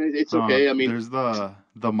criticism, it's okay. I mean, There's the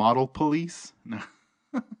model police. No.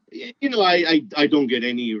 I don't get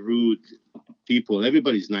any rude people.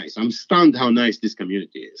 Everybody's nice. I'm stunned how nice this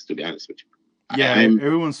community is, to be honest with you. Yeah, I'm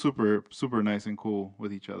everyone's super nice and cool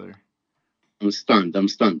with each other. I'm stunned. I'm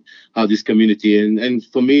stunned how this community, and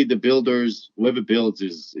for me, the builders, whoever builds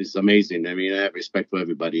is amazing. I mean, I have respect for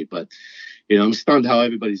everybody, but I'm stunned how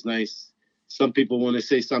everybody's nice. Some people want to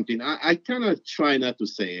say something. I kind of try not to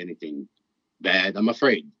say anything bad. I'm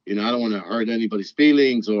afraid. I don't want to hurt anybody's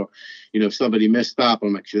feelings, or if somebody messed up,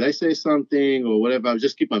 I'm like, should I say something or whatever? I'll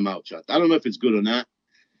just keep my mouth shut. I don't know if it's good or not.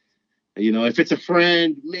 If it's a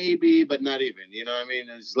friend, maybe, but not even. What I mean?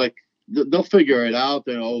 It's like they'll figure it out,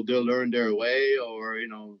 and they'll learn their way, or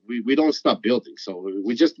we don't stop building, so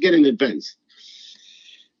we just get in advance.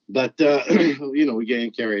 But we're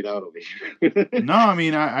getting carried out over here. No, I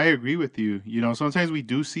mean I agree with you. Sometimes we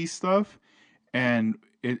do see stuff, and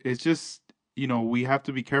it's just we have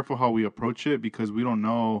to be careful how we approach it because we don't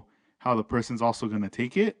know how the person's also gonna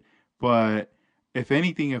take it. But if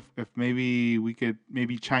anything, if maybe we could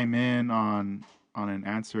maybe chime in on an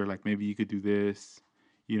answer, like maybe you could do this,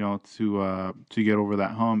 to get over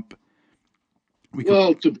that hump. We could.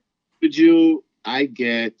 Well, to be with you, I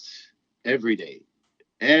get every day,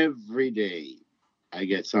 every day, I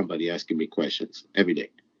get somebody asking me questions every day.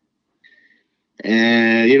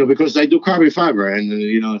 And because I do carbon fiber, and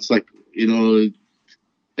it's like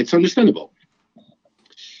it's understandable.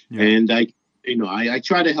 Yeah. And I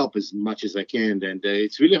try to help as much as I can, and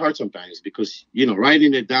it's really hard sometimes because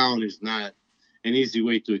writing it down is not an easy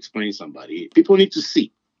way to explain somebody. People need to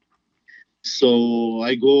see. So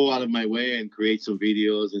I go out of my way and create some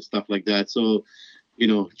videos and stuff like that. So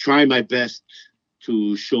try my best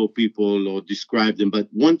to show people or describe them. But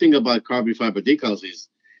one thing about carbon fiber decals is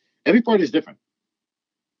every part is different.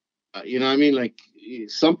 You know what I mean? Like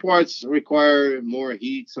some parts require more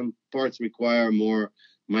heat, some parts require more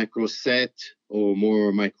micro set or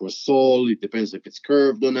more micro sole. It depends if it's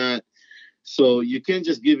curved or not. So you can't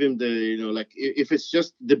just give him the, like if it's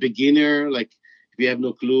just the beginner, like if you have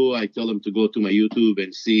no clue, I tell them to go to my YouTube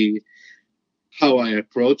and see how I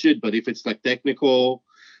approach it. But if it's like technical,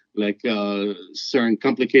 like certain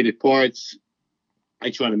complicated parts,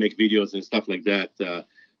 I try to make videos and stuff like that.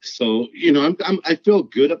 So I feel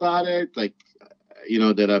good about it. Like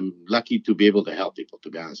that I'm lucky to be able to help people. To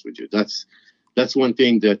be honest with you, that's one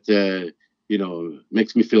thing that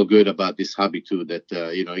makes me feel good about this hobby too. That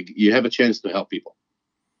you have a chance to help people.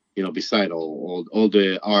 Beside all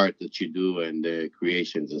the art that you do and the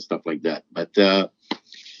creations and stuff like that. But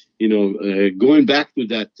going back to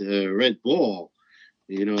that Red Bull,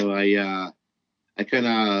 I kind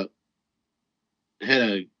of had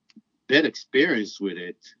a bad experience with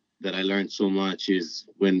it that I learned so much is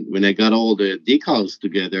when I got all the decals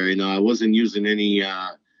together. I wasn't using any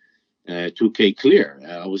 2K clear.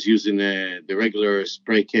 I was using the regular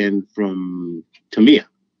spray can from Tamiya.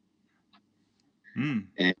 Mm.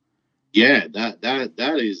 And yeah,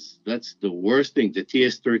 that's the worst thing. The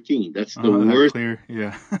TS13. That's the That worst. clear.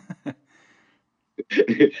 Yeah.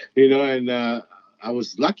 And I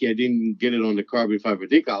was lucky I didn't get it on the carbon fiber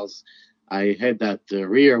decals. I had that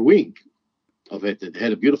rear wing of it that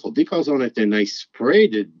had a beautiful decals on it, and I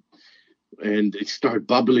sprayed it, and it started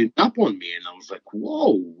bubbling up on me, and I was like,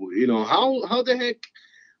 "Whoa! How the heck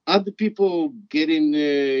other people getting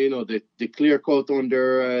the clear coat on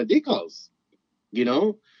their decals?" You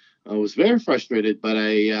know, I was very frustrated, but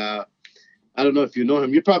I don't know if you know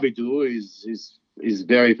him. You probably do. He's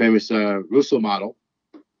very famous Russo model.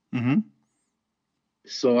 Mm-hmm.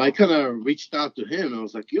 So I kind of reached out to him. I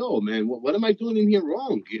was like, "Yo, man, what am I doing in here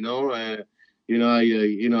wrong?"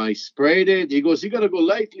 I sprayed it. He goes, "You gotta go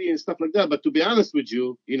lightly and stuff like that." But to be honest with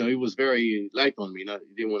you, he was very light on me. He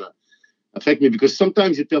didn't want to affect me, because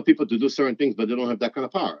sometimes you tell people to do certain things, but they don't have that kind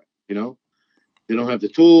of power. They don't have the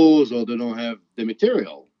tools, or they don't have the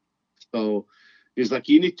material. So it's like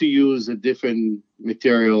you need to use a different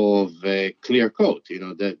material of a clear coat.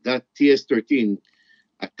 That TS13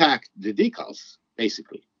 attacked the decals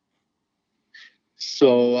basically.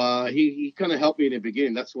 So he kind of helped me in the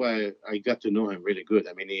beginning. That's why I got to know him really good.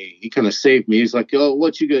 I mean, he kind of saved me. He's like, "Oh,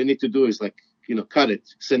 what you gonna need to do is like, cut it,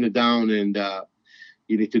 send it down, and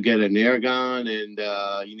you need to get an air gun, and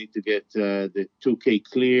you need to get the 2K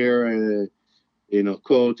clear,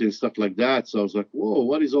 coat and stuff like that." So I was like, "Whoa,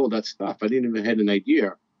 what is all that stuff?" I didn't even have an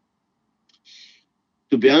idea.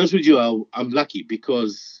 To be honest with you, I'm lucky,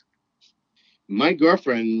 because my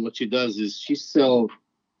girlfriend, what she does is she sells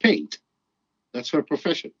paint. That's her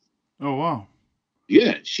profession. Oh, wow.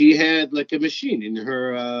 Yeah, she had like a machine in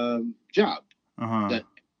her job Uh-huh. that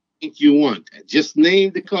paint you want. Just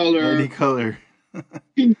name the color. Any color.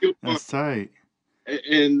 You want. That's tight.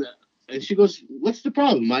 And she goes, "What's the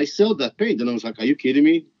problem? I sell that paint." And I was like, "Are you kidding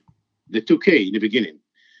me?" The 2K in the beginning.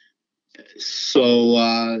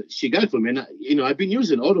 So she got it for me. And, I've been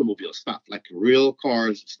using automobile stuff, like real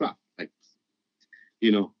cars stuff, like,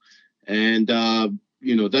 and,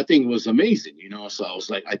 that thing was amazing, So I was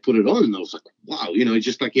like, I put it on, and I was like, wow, it's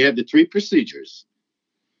just like you have the 3 procedures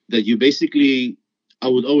that you basically, I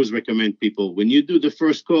would always recommend people when you do the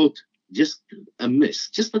first coat, just a miss,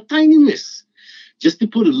 just a tiny miss, just to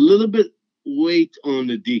put a little bit weight on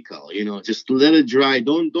the decal, just let it dry.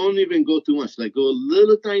 Don't even go too much, like go a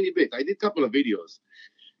little tiny bit. I did a couple of videos,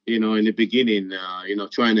 in the beginning,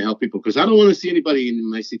 trying to help people, because I don't want to see anybody in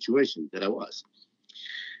my situation that I was.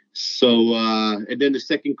 So, and then the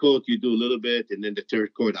second coat, you do a little bit, and then the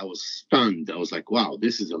third coat, I was stunned. I was like, wow,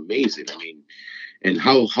 this is amazing. I mean, and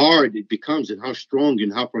how hard it becomes, and how strong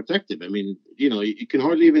and how protective. I mean, you can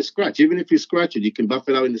hardly even scratch. Even if you scratch it, you can buff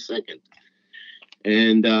it out in a second.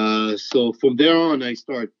 And so from there on, I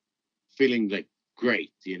start feeling like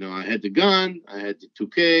great. I had the gun, I had the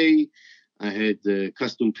 2K, I had the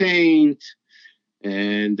custom paint,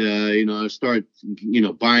 and I start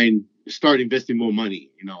start investing more money.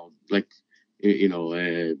 Like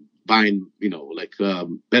buying like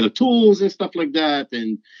better tools and stuff like that,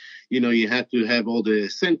 and you have to have all the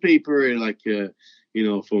sandpaper, like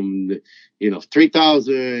from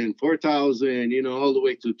 3,000, 4,000, all the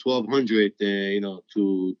way to 1,200,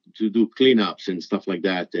 to do cleanups and stuff like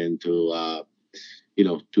that, and to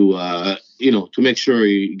make sure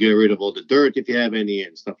you get rid of all the dirt if you have any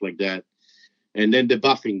and stuff like that, and then the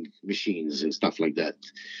buffing machines and stuff like that.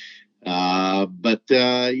 But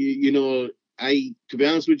to be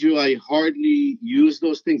honest with you, I hardly use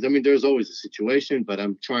those things. I mean, there's always a situation, but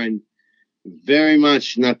I'm trying very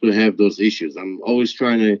much not to have those issues. I'm always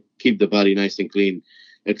trying to keep the body nice and clean,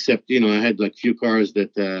 except, I had like few cars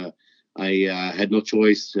that I had no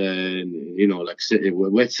choice, like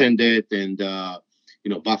wet sand it and,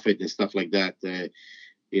 buff it and stuff like that.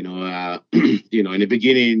 In the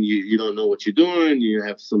beginning, you don't know what you're doing. You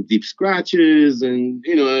have some deep scratches, and,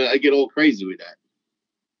 I get all crazy with that.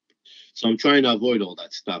 So I'm trying to avoid all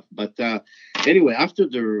that stuff. But anyway, after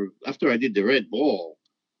I did the red ball,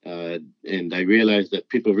 and I realized that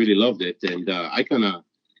people really loved it, and I kind of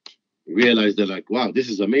realized that, like, wow, this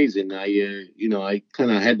is amazing. I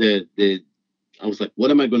kind of had I was like,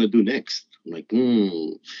 what am I going to do next? I'm like,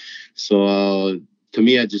 So to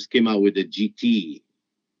me, I just came out with the GT,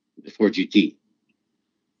 the Ford GT.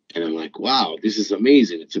 And I'm like, wow, this is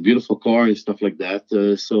amazing. It's a beautiful car and stuff like that.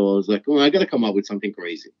 So I was like, I got to come up with something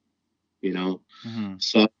crazy, Mm-hmm.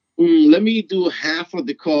 So let me do half of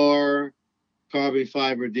the car, carbon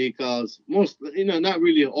fiber decals. Most, not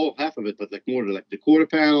really all half of it, but like more like the quarter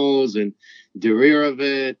panels and the rear of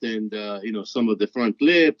it, and, some of the front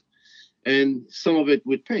lip, and some of it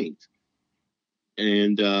with paint.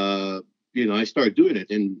 And, I started doing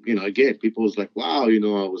it. And, again, people was like, wow,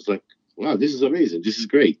 I was like, wow, this is amazing. This is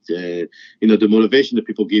great. The motivation that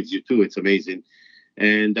people gives you too, it's amazing.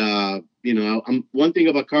 And one thing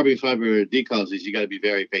about carbon fiber decals is you got to be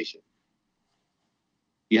very patient.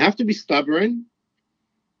 You have to be stubborn,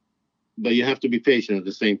 but you have to be patient at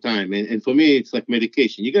the same time. And for me, it's like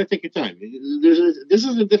medication. You got to take your time. This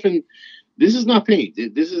is a different. This is not paint.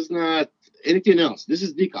 This is not anything else. This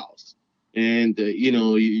is decals, and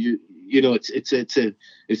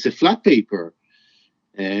it's a flat paper,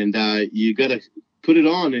 and you got to put it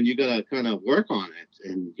on, and you got to kind of work on it,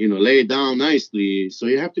 and lay it down nicely. So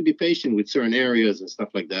you have to be patient with certain areas and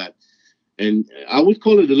stuff like that. And I would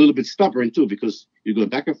call it a little bit stubborn too, because you're going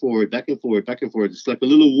back and forward, back and forward, back and forward. It's like a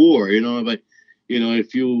little war, But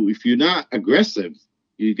if you're not aggressive,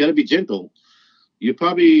 you got to be gentle. You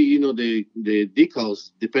probably, the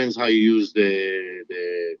decals depends how you use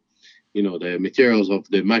the materials of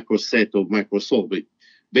the microset or microsole. But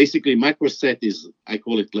basically, microset is, I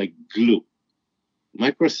call it like glue.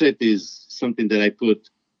 Microset is something that I put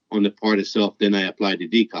on the part itself, then I apply the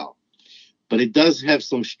decal. But it does have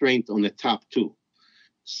some strength on the top too.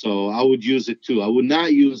 So I would use it too. I would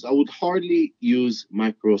hardly use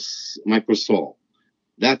microsole.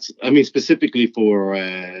 Specifically for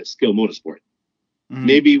Skill Motorsport. Mm-hmm.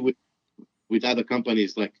 Maybe with other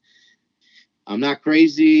companies, like, I'm not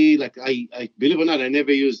crazy. Like, I believe it or not, I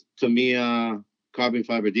never used Tamiya carbon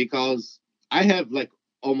fiber decals. I have like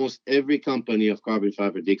almost every company of carbon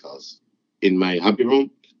fiber decals in my hobby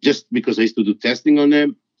room, just because I used to do testing on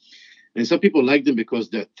them. And some people like them because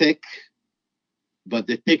they're thick, but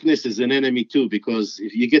the thickness is an enemy too, because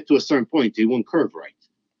if you get to a certain point, it won't curve right.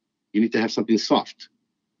 You need to have something soft.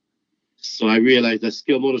 So I realized that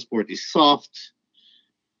Skill Motorsport is soft,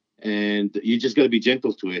 and you just got to be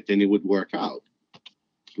gentle to it, and it would work out.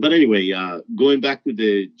 But anyway, going back to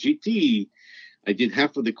the GT, I did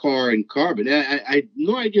half of the car in carbon. I had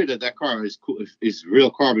no idea that car is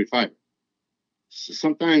real carbon fiber. So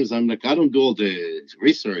sometimes I'm like, I don't do all the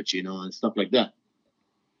research, and stuff like that.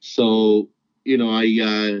 So,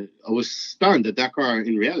 I was stunned that car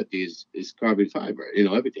in reality is carbon fiber,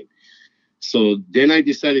 everything. So then I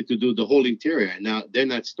decided to do the whole interior. And now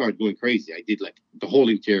then I started going crazy. I did like the whole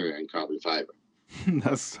interior in carbon fiber.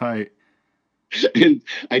 That's tight. And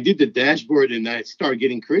I did the dashboard, and I started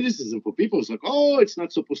getting criticism for people. It's like, oh, it's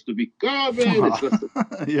not supposed to be carbon. It's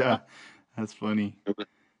not yeah, that's funny.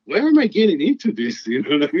 Where am I getting into this? You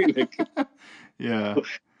know what I mean? Like, yeah.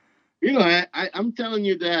 I'm telling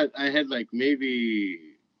you that I had like maybe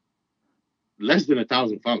less than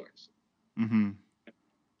 1,000 followers. Mm-hmm.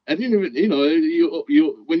 I didn't even,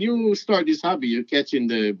 you when you start this hobby, you're catching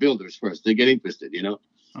the builders first. They get interested,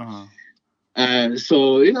 Uh-huh.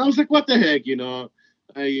 So, I was like, what the heck,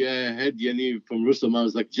 I had Yaniv from Rustam. I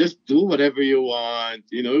was like, just do whatever you want.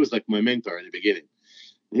 It was like my mentor in the beginning.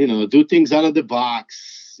 Do things out of the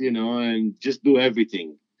box, and just do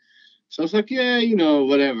everything. So I was like, yeah,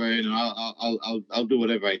 whatever, I'll do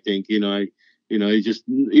whatever I think, I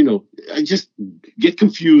just get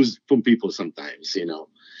confused from people sometimes,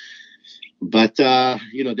 But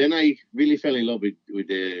then I really fell in love with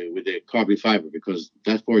the carbon fiber, because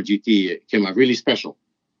that Ford GT came out really special,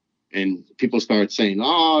 and people started saying,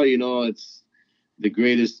 oh, it's the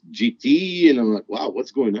greatest GT, and I'm like, wow,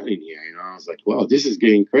 what's going on in here? I was like, wow, this is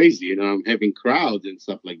getting crazy. I'm having crowds and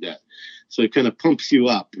stuff like that, so it kind of pumps you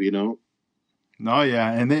up, No,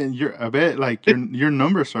 yeah, and then I bet like your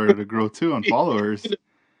numbers started to grow too on followers.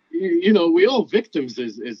 We all victims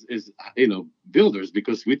as builders,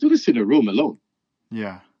 because we do this in a room alone.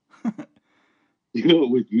 Yeah.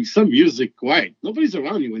 With some music quiet, nobody's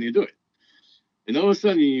around you when you do it. And all of a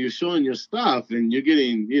sudden you're showing your stuff, and you're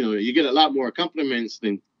getting, you get a lot more compliments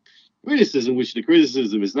than criticism, which the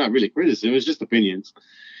criticism is not really criticism, it's just opinions.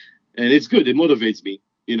 And it's good. It motivates me.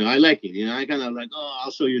 I like it. I kind of like, oh,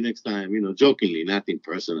 I'll show you next time, jokingly, nothing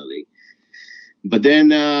personally. But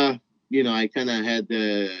then, I kind of had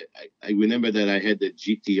I remember that I had the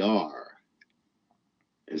GTR.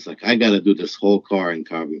 It's like, I got to do this whole car in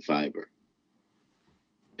carbon fiber.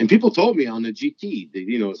 And people told me on the GT,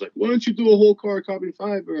 it's like, why don't you do a whole car carbon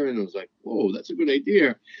fiber? And I was like, whoa, that's a good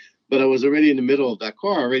idea. But I was already in the middle of that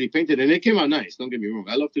car, already painted, and it came out nice. Don't get me wrong.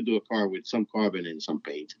 I love to do a car with some carbon and some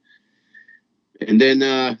paint. And then,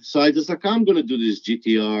 so I just like, I'm going to do this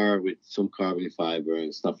GTR with some carbon fiber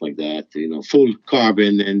and stuff like that, full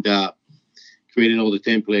carbon, and created all the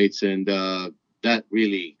templates. And that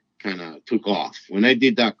really kind of took off. When I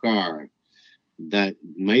did that car, that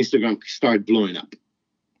my Instagram started blowing up.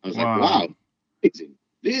 I was like, wow, amazing.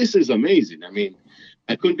 This is amazing. I mean,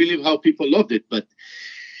 I couldn't believe how people loved it. But,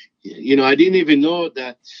 I didn't even know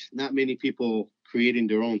that not many people creating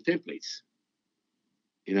their own templates.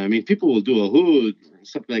 People will do a hood,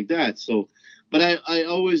 something like that. So, but I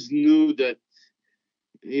always knew that,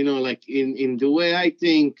 like in the way I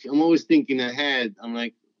think, I'm always thinking ahead. I'm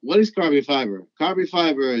like, what is carbon fiber? Carbon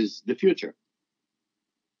fiber is the future.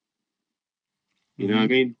 You know what I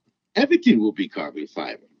mean? Everything will be carbon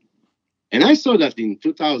fiber. And I saw that in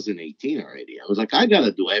 2018 already. I was like, I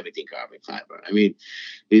gotta do everything carbon fiber. I mean,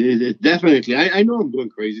 it definitely. I know I'm going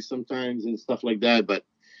crazy sometimes and stuff like that, but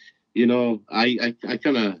I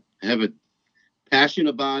kind of have a passion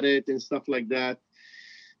about it and stuff like that.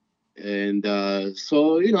 And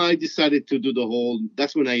so I decided to do the whole.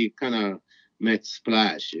 That's when I kind of met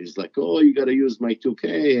Splash. It's like, oh, you got to use my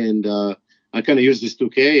 2K, and I kind of used this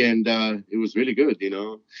 2K, and it was really good.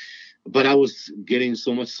 But I was getting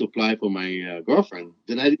so much supply for my girlfriend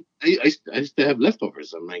that I still have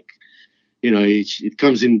leftovers. I'm like, it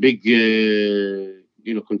comes in big,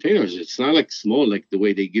 containers. It's not like small, like the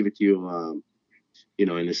way they give it to you, in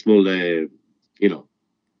a small,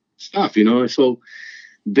 stuff. So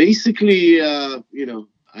basically, I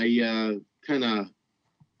kind of,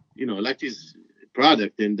 liked his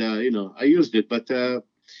product, and I used it, but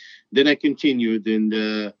then I continued,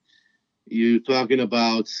 and you talking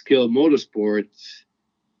about Skill Motorsports.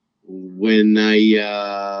 When I,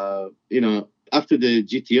 after the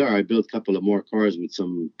GTR, I built a couple of more cars with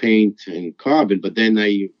some paint and carbon, but then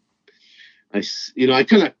I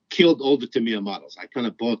kind of killed all the Tamiya models. I kind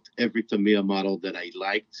of bought every Tamiya model that I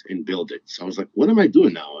liked and built it. So I was like, what am I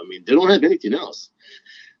doing now? I mean, they don't have anything else.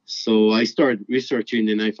 So I started researching,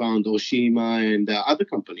 and I found Oshima and other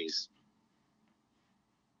companies.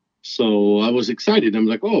 So I was excited. I'm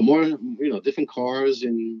like, oh, more, different cars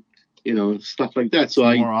and, stuff like that. So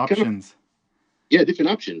more options.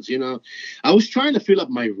 Different options. I was trying to fill up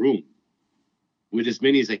my room with as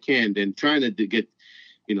many as I can, and trying to get,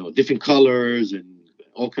 different colors and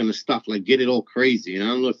all kind of stuff, like get it all crazy. And I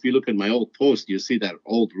don't know if you look at my old post, you'll see that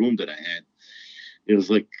old room that I had. It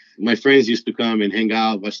was like my friends used to come and hang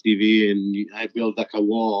out, watch TV, and I built like a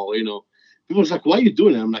wall, People was like, why are you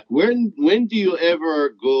doing that? I'm like, when do you ever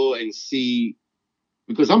go and see,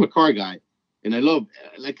 because I'm a car guy, and I love,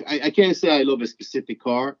 like, I can't say I love a specific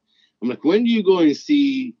car. I'm like, when do you go and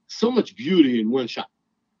see so much beauty in one shot?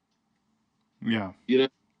 Yeah.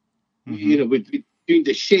 Between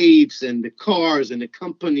the shapes and the cars and the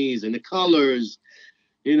companies and the colors,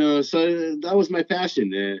 so that was my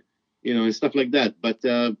passion, and stuff like that. But,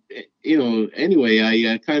 anyway,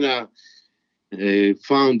 I kind of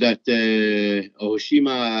found that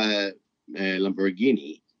Oshima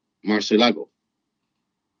Lamborghini Murcielago.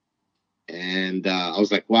 And I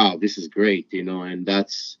was like, wow, this is great, and that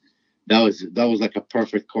was like a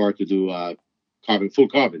perfect car to do full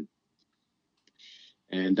carbon.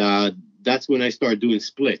 And that's when I started doing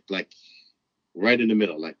split, like right in the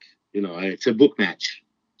middle, like, it's a book match.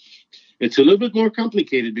 It's a little bit more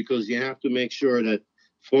complicated because you have to make sure that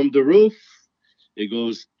from the roof, it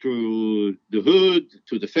goes through the hood,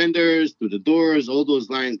 to the fenders, to the doors, all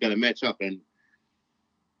those lines got to match up. And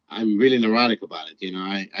I'm really neurotic about it.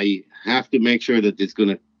 I have to make sure that it's going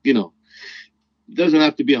to, it doesn't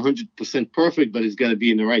have to be 100% perfect, but it's got to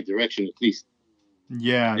be in the right direction at least.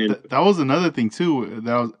 Yeah, that was another thing too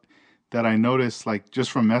that I noticed, like,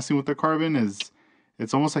 just from messing with the carbon, is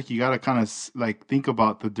it's almost like you got to kind of like think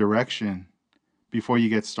about the direction before you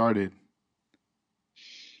get started.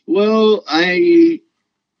 Well, I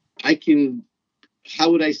can,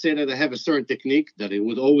 how would I say that? I have a certain technique that it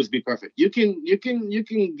would always be perfect. You can give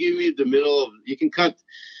me the middle of, you can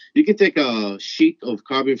take a sheet of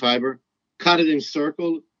carbon fiber, cut it in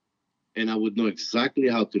circle, and I would know exactly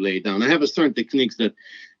how to lay it down. I have a certain techniques that,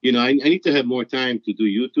 I need to have more time to do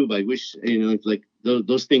YouTube. I wish, it's like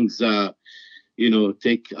those things,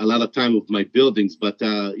 take a lot of time with my buildings, but,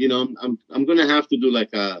 I'm going to have to do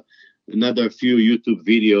like another few YouTube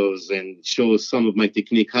videos and show some of my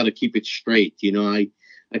technique, how to keep it straight. I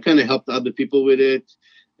kind of helped other people with it,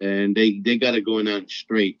 and they got it going on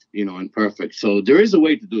straight, and perfect. So there is a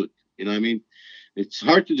way to do it. You know what I mean? It's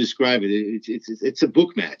hard to describe it. It's a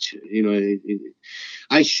book match.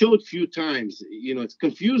 I showed a few times, it's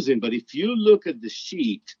confusing, but if you look at the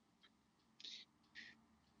sheet,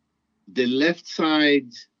 the left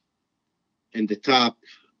side and the top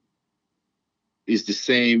is the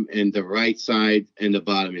same, and the right side and the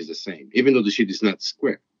bottom is the same, even though the sheet is not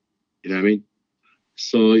square. You know what I mean?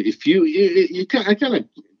 So if I kind of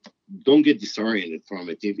don't get disoriented from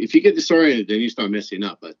it. If you get disoriented, then you start messing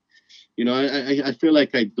up. But I feel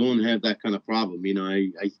like I don't have that kind of problem.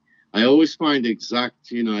 I always find the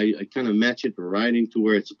exact. I kind of match it right into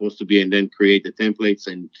where it's supposed to be, and then create the templates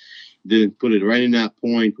and then put it right in that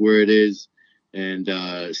point where it is, and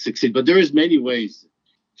succeed. But there is many ways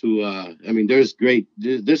to.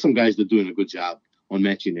 There's some guys that are doing a good job on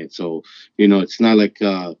matching it. So, it's not like,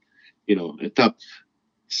 a top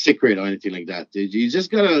secret or anything like that. You just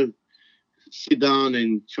gotta sit down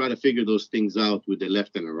and try to figure those things out with the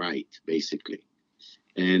left and the right, basically.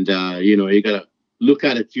 And, you gotta look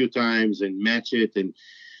at it a few times and match it and,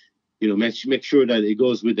 make sure that it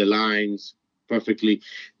goes with the lines perfectly.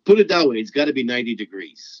 Put it that way, it's got to be 90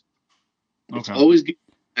 degrees. Okay. It's always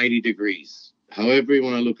 90 degrees, however you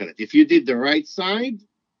want to look at it. If you did the right side,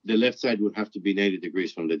 the left side would have to be 90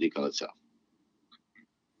 degrees from the decal itself.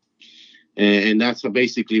 And that's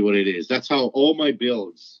basically what it is. That's how all my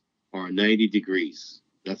builds are 90 degrees.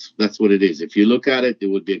 That's what it is. If you look at it, it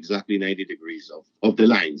would be exactly 90 degrees of the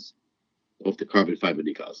lines of the carbon fiber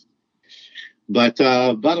decals. But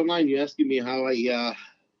bottom line, you're asking me how I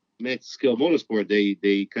met Scale Motorsport.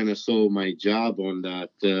 They kind of saw my job on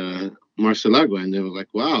that Murcielago, and they were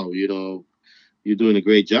like, "Wow, you're doing a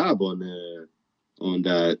great job on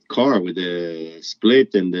that car with the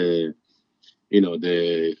split and the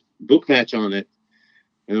book match on it."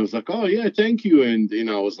 And I was like, "Oh yeah, thank you." And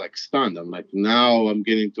I was like stunned. I'm like, now I'm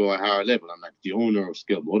getting to a higher level. I'm like, the owner of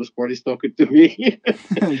Scale Motorsport is talking to me.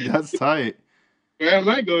 That's tight. Where am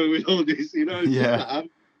I going with all this? Yeah.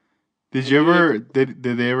 Did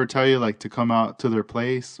they ever tell you like to come out to their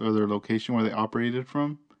place or their location where they operated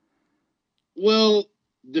from? Well,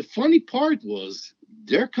 the funny part was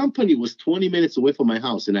their company was 20 minutes away from my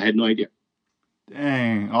house, and I had no idea.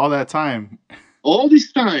 Dang, all that time. All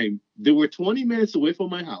this time, they were 20 minutes away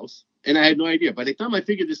from my house, and I had no idea. By the time I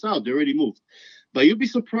figured this out, they already moved. But you'll be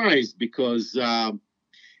surprised because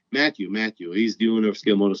Matthew, he's the owner of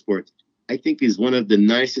Scale Motorsport. I think he's one of the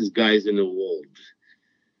nicest guys in the world.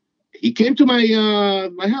 He came to my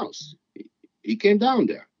house. He came down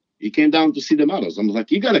there. He came down to see the models. I'm like,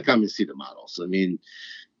 you got to come and see the models. I mean,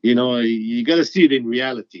 you got to see it in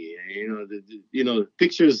reality. The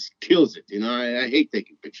pictures kills it. I hate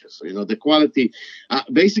taking pictures. So, the quality,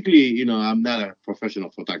 basically, I'm not a professional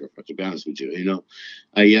photographer, to be honest with you.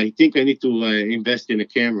 I think I need to invest in a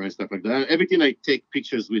camera and stuff like that. Everything I take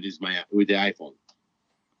pictures with is with the iPhone.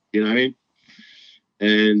 You know what I mean?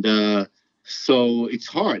 And so it's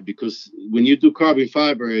hard because when you do carbon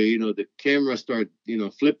fiber, the camera start,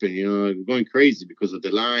 flipping, going crazy because of the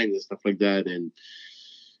lines and stuff like that. And,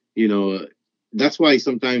 that's why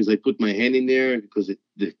sometimes I put my hand in there because it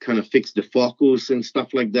kind of fix the focus and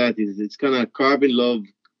stuff like that. It's kind of carbon love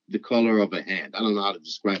the color of a hand. I don't know how to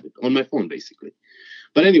describe it on my phone, basically.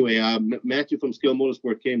 But anyway, Matthew from Scale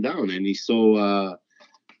Motorsport came down and he saw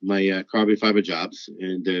my carbon fiber jobs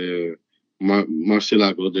and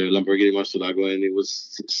Murcielago, the Lamborghini Murcielago, and he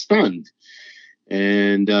was stunned.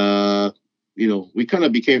 And, we kind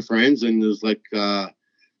of became friends, and it was like,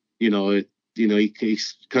 he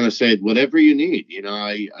kind of said, whatever you need.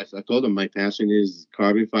 I told him my passion is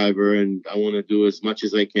carbon fiber, and I want to do as much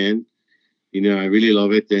as I can. I really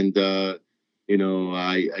love it, and, I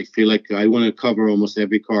feel like I want to cover almost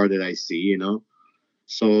every car that I see,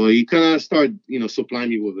 So he kind of started, supplying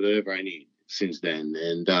me with whatever I need since then.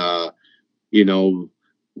 And,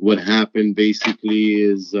 what happened basically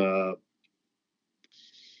is, the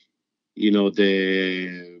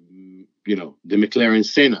McLaren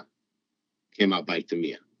Senna came out by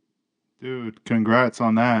Tamiya. Dude, congrats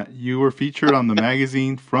on that. You were featured on the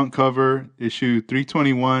magazine front cover, issue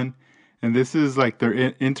 321, and this is like their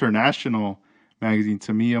international magazine,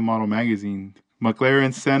 Tamiya Model Magazine.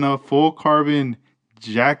 McLaren Senna full carbon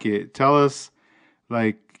jacket. Tell us,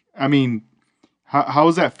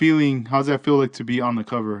 how's that feeling? How's that feel like to be on the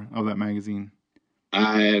cover of that magazine?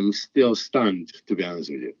 I am still stunned, to be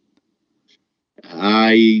honest with you.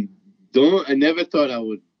 I never thought I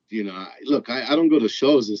would, look, I don't go to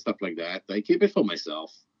shows and stuff like that. I keep it for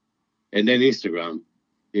myself. And then Instagram,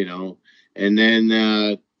 and then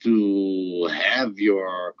to have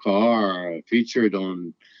your car featured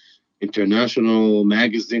on international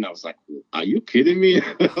magazine, I was like, are you kidding me?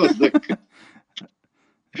 I was like,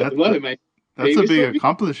 what am I? That's a big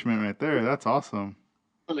accomplishment right there. That's awesome.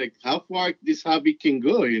 Like how far this hobby can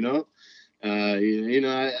go, I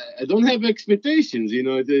don't have expectations.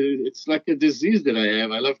 It's like a disease that I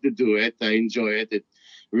have. I love to do it. I enjoy it. It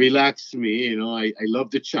relaxes me. I love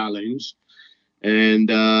the challenge. And,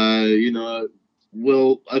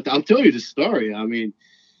 well, I'll tell you the story. I mean,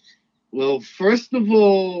 well, first of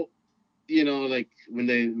all, when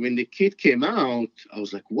the kit came out, I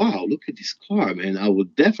was like, wow, look at this car, man. I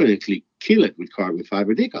would definitely kill it with carbon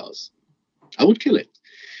fiber decals. I would kill it.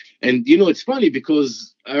 And, it's funny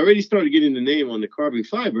because I already started getting the name on the carbon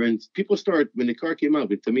fiber, and people when the car came out,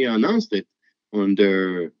 when Tamiya announced it on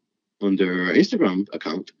their Instagram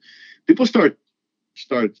account, people start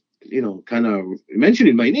kind of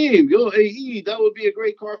mentioning my name. Yo, AE, that would be a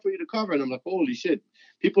great car for you to cover. And I'm like, holy shit,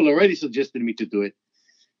 people already suggested me to do it.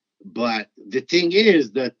 But the thing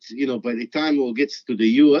is that, by the time it gets to the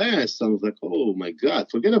US, I was like, oh my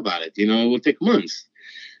God, forget about it. It will take months.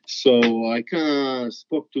 So I kind of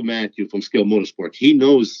spoke to Matthew from Scale Motorsport. He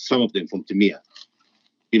knows some of them from Tamiya,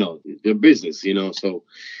 their business, So,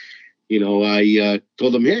 I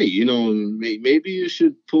told him, hey, maybe you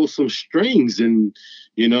should pull some strings and,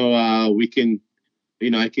 we can,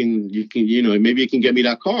 maybe you can get me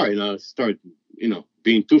that car. Start,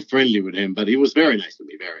 being too friendly with him. But he was very nice to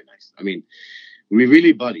me, very nice. I mean, we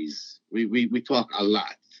really buddies. We talk a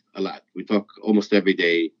lot. We talk almost every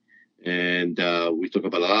day, and we talk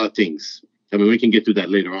about a lot of things. I mean, we can get to that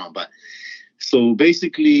later on. But so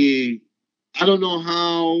basically, I don't know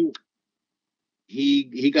how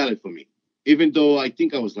he got it for me, even though I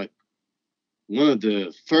think I was like one of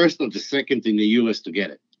the first or the second in the U.S. to get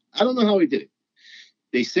it. I don't know how he did it.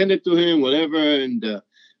 They send it to him, whatever, and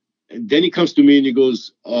then he comes to me and he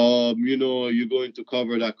goes, you're going to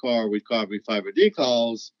cover that car with carbon fiber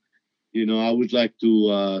decals. I would like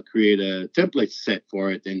to create a template set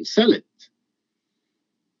for it and sell it.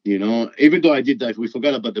 Even though I did that, we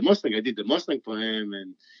forgot about the Mustang. I did the Mustang for him,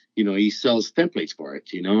 and he sells templates for it.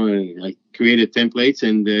 And I created templates,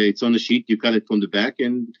 and it's on the sheet. You cut it from the back,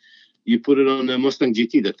 and you put it on the Mustang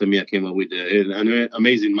GT that Tamiya came up with, an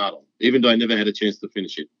amazing model. Even though I never had a chance to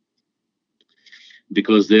finish it,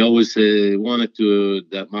 because they always wanted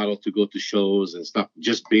that model to go to shows and stuff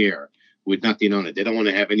just bare with nothing on it. They don't want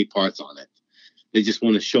to have any parts on it. They just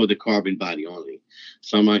want to show the carbon body only.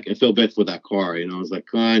 So I'm like, I feel bad for that car. I was like,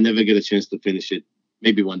 I never get a chance to finish it.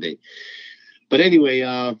 Maybe one day. But anyway,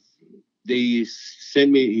 they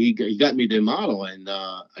sent me, he got me the model, and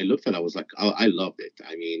I looked at it. I was like, I loved it.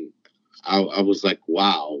 I mean, I was like,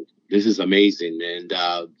 wow, this is amazing. And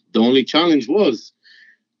the only challenge was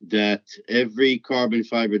that every carbon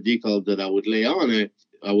fiber decal that I would lay on it,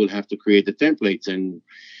 I would have to create the templates. And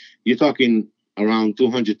you're talking around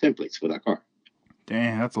 200 templates for that car.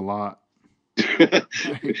 Damn, that's a lot.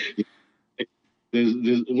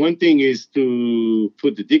 There's one thing is to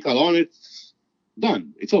put the decal on it,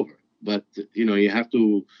 done, it's over. But, you have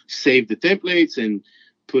to save the templates and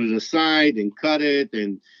put it aside and cut it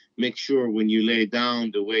and make sure when you lay it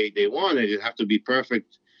down the way they want it, it have to be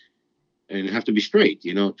perfect and have to be straight,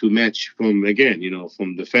 to match from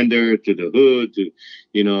the fender to the hood to,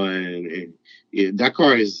 and that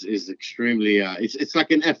car is extremely, it's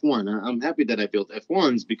like an F1. I'm happy that I built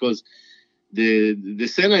F1s because the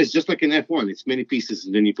Senna is just like an F1. It's many pieces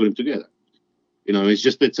and then you put them together.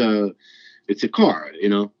 It's a car,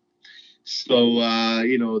 So,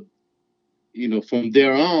 from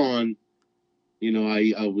there on,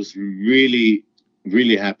 I was really,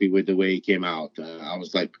 really happy with the way it came out. I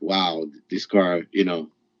was like, wow, this car, a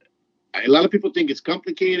lot of people think it's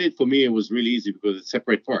complicated. For me, it was really easy because it's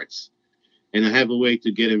separate parts. And I have a way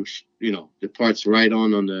to get them, the parts right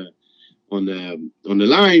on the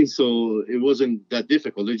line. So it wasn't that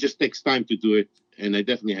difficult. It just takes time to do it. And I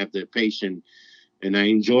definitely have the patience. And I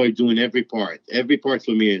enjoy doing every part. Every part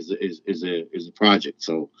for me is a project.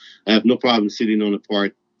 So I have no problem sitting on a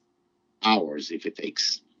part hours if it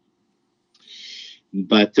takes.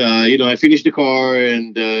 But, I finished the car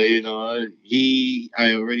and, I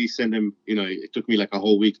already sent him, it took me like a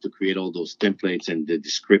whole week to create all those templates and the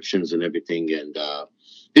descriptions and everything. And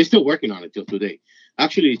they're still working on it till today.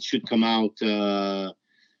 Actually, it should come out, the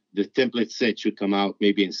template set should come out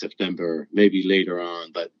maybe in September, maybe later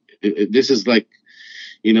on. But this is like,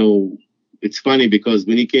 it's funny because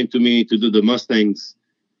when he came to me to do the Mustang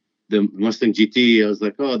GT, I was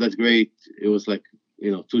like, oh, that's great. It was like,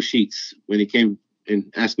 2 sheets. When he came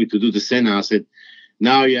and asked me to do the Senna, I said,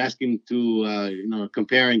 now you're asking to,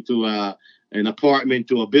 comparing to an apartment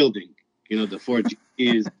to a building. The Ford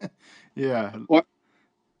GT is. Yeah.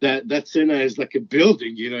 That Senna is like a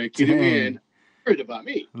building, you're kidding me? And heard about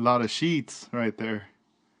me. A lot of sheets right there.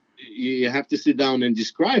 You have to sit down and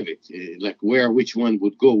describe it, like which one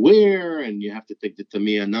would go where, and you have to take the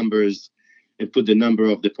Tamiya numbers and put the number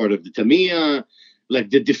of the part of the Tamiya.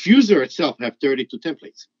 Like the diffuser itself have 32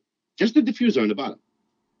 templates. Just the diffuser on the bottom.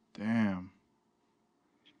 Damn.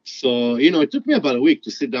 So, it took me about a week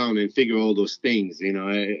to sit down and figure all those things.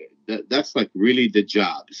 That's like really the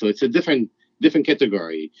job. So it's a different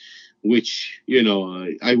category, which,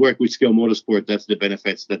 I work with Scale Motorsport. That's the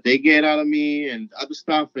benefits that they get out of me and other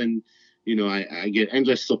stuff. And, I get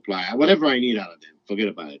endless supply, whatever I need out of them. Forget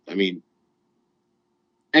about it. I mean,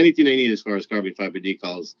 anything I need as far as carbon fiber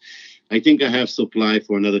decals, I think I have supply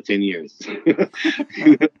for another 10 years.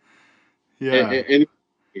 Yeah. And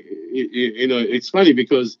it's funny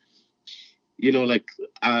because like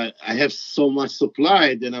I have so much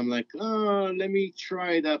supply, then I'm like, oh, let me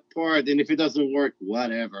try that part, and if it doesn't work,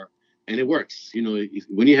 whatever, and it works.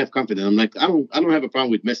 When you have confidence, I'm like, I don't have a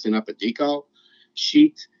problem with messing up a decal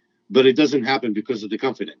sheet, but it doesn't happen because of the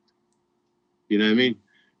confidence. You know what I mean?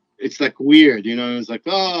 It's like weird, It's like,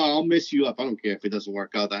 oh, I'll mess you up. I don't care if it doesn't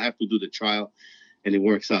work out. I have to do the trial, and it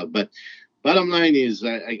works out. But bottom line is,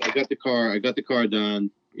 I got the car. I got the car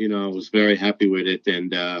done. I was very happy with it,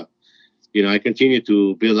 and I continued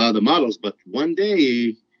to build other models. But one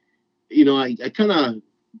day, I kind of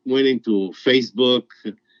went into Facebook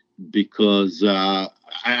because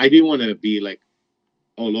I didn't want to be like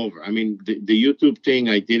all over. I mean, the YouTube thing,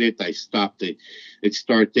 I did it. I stopped it. It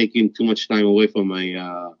started taking too much time away from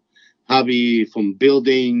my hobby, from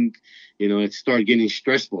building. It started getting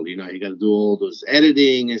stressful. You got to do all those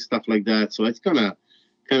editing and stuff like that. So it's kind of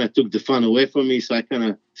took the fun away from me. So I kind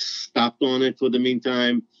of stopped on it for the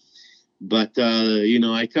meantime. But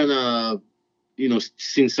I kind of,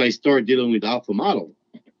 since I started dealing with Alpha Model,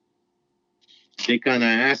 they kind of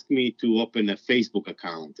asked me to open a Facebook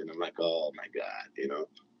account, and I'm like, oh my god.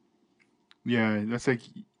 Yeah, that's like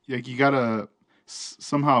you gotta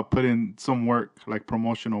somehow put in some work, like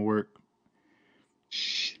promotional work.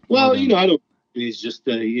 Well, I don't. It's just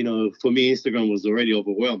for me, Instagram was already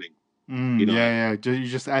overwhelming. Yeah. You're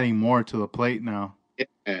just adding more to the plate now.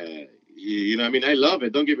 I mean, I love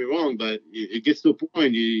it. Don't get me wrong, but it gets to a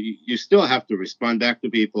point you still have to respond back to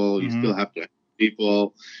people. Mm-hmm. You still have to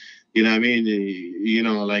people. You know what I mean?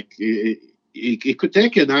 Like it could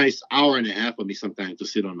take a nice hour and a half of me sometimes to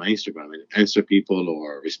sit on my Instagram and answer people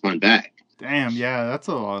or respond back. Damn, yeah, that's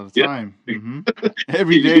a lot of time. Yeah. Mm-hmm.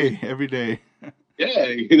 Every day. Yeah,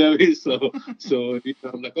 so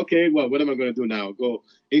I'm like, okay, well, what am I going to do now? Go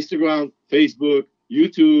Instagram, Facebook,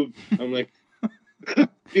 YouTube. I'm like,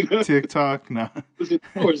 TikTok, no.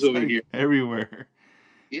 It's over here. Everywhere.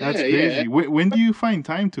 Yeah, that's crazy. Yeah. When do you find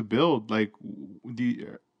time to build? Like,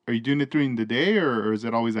 are you doing it during the day or is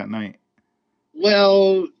it always at night?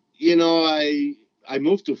 Well, I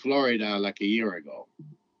moved to Florida like a year ago.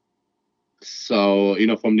 So,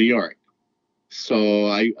 from New York. So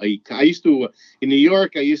I used to, in New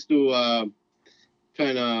York, I used to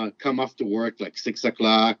kind of come after work like 6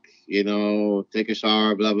 o'clock, take a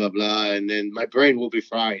shower, blah, blah, blah. And then my brain will be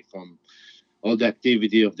fried from all the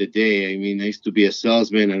activity of the day. I mean, I used to be a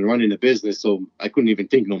salesman and running a business, so I couldn't even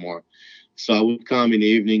think no more. So I would come in the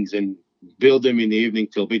evenings and build them in the evening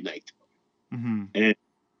till midnight. Mm-hmm. And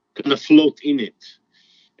kind of float in it.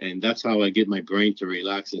 And that's how I get my brain to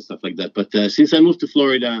relax and stuff like that. But since I moved to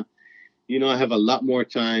Florida, I have a lot more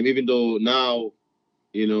time, even though now,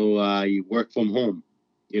 I work from home.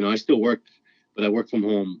 I still work, but I work from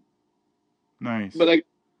home. Nice.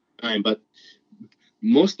 But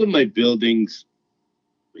most of my buildings,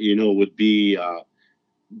 would be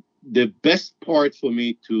the best part for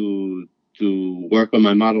me to work on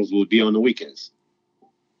my models would be on the weekends.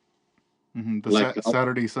 Mm-hmm.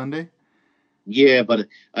 Saturday, Sunday? Yeah, but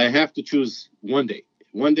I have to choose one day.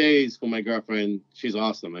 One day is for my girlfriend. She's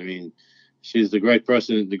awesome. I mean, she's the greatest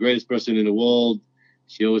person in the world.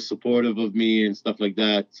 She's always supportive of me and stuff like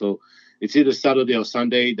that. So it's either Saturday or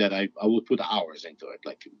Sunday that I would put hours into it,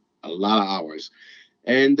 like a lot of hours.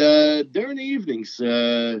 And during the evenings,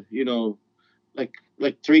 like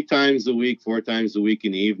 3 times a week, 4 times a week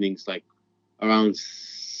in the evenings, like around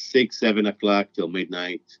 6, 7 o'clock till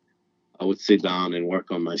midnight, I would sit down and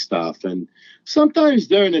work on my stuff. And sometimes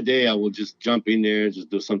during the day, I will just jump in there,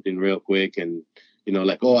 just do something real quick and,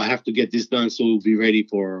 like, oh, I have to get this done so we'll be ready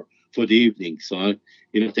for the evening. So,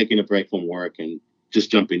 taking a break from work and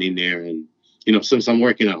just jumping in there. And, since I'm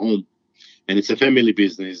working at home and it's a family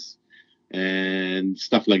business and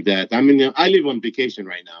stuff like that. I mean, I live on vacation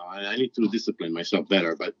right now. I need to discipline myself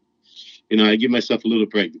better. But, I give myself a little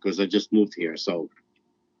break because I just moved here. So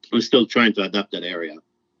I'm still trying to adapt that area.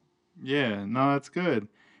 Yeah, no, that's good.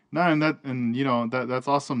 No, and that's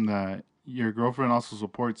awesome that your girlfriend also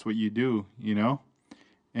supports what you do,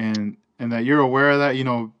 and that you're aware of that,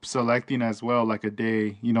 selecting as well, like a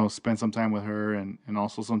day, spend some time with her and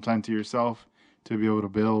also some time to yourself to be able to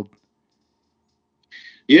build.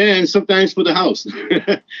 Yeah, and sometimes for the house.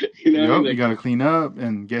 You got to clean up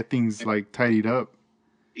and get things like tidied up.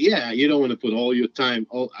 Yeah, you don't want to put all your time.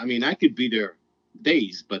 I mean, I could be there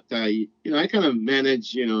days, but I kind of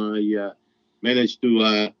manage. I manage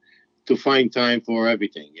to find time for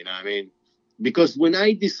everything. I mean, because when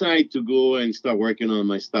I decide to go and start working on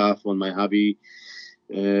my stuff, on my hobby,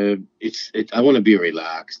 I want to be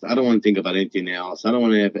relaxed. I don't want to think about anything else. I don't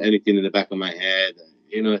want to have anything in the back of my head.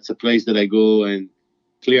 It's a place that I go and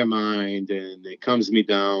clear mind, and it calms me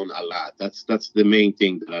down a lot. That's the main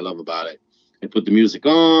thing that I love about it. I put the music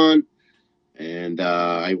on, and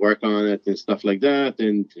I work on it and stuff like that.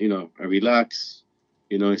 And I relax.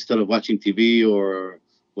 Instead of watching TV or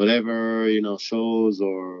whatever, shows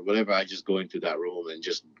or whatever, I just go into that room and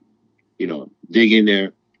just dig in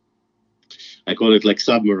there. I call it like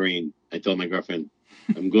submarine. I tell my girlfriend,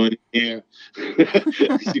 I'm going in there.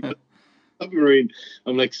 Submarine.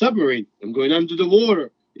 I'm like, submarine. I'm going under the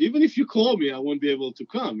water. Even if you call me, I won't be able to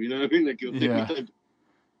come. You know what I mean? Like, it'll take me time.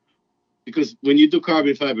 Because when you do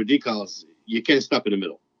carbon fiber decals, you can't stop in the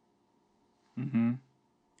middle. Mm-hmm.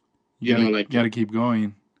 You gotta keep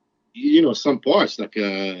going. Some parts, like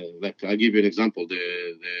I'll give you an example. The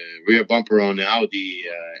rear bumper on the Audi,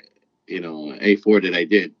 A4 that I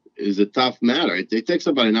did is a tough matter. It takes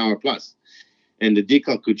about an hour plus. And the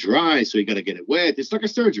decal could dry, so you got to get it wet. It's like a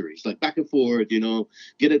surgery. It's like back and forth,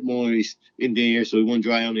 get it moist in there so it won't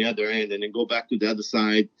dry on the other end, and then go back to the other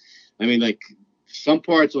side. I mean, like, some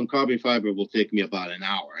parts on carbon fiber will take me about an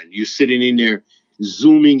hour, and you're sitting in there,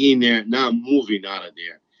 zooming in there, not moving out of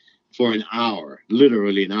there for an hour,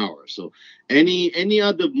 literally an hour. So any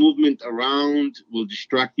other movement around will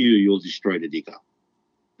distract you. You'll destroy the decal.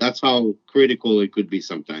 That's how critical it could be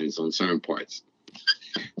sometimes on certain parts.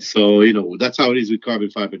 So, that's how it is with carbon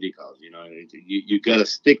fiber decals. You got to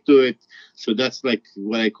stick to it. So that's like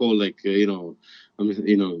what I call, like, I'm,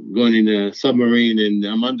 going in a submarine and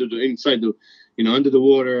I'm under the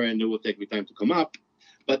water, and it will take me time to come up.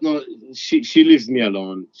 But no, she leaves me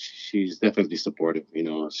alone. She's definitely supportive.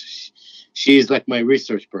 She's like my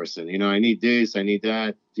research person. I need this, I need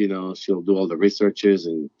that. She'll do all the researches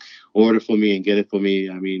and order for me and get it for me.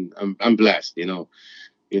 I mean, I'm blessed.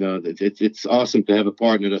 It's awesome to have a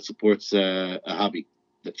partner that supports a hobby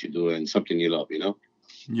that you do and something you love.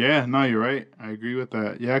 Yeah, no, you're right. I agree with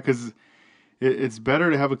that. Yeah, because it's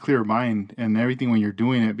better to have a clear mind and everything when you're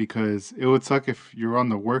doing it, because it would suck if you're on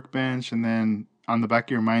the workbench and then on the back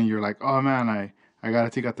of your mind you're like, oh man, I got to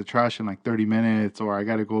take out the trash in like 30 minutes, or I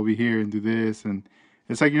got to go over here and do this. And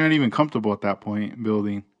it's like you're not even comfortable at that point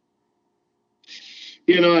building.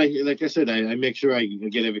 Like I said, I make sure I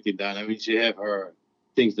get everything done. I mean, she have her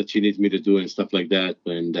things that she needs me to do and stuff like that.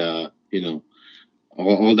 And,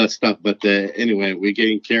 all that stuff. But anyway, we're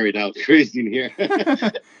getting carried out crazy in here.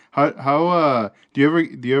 How do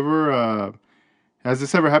you ever has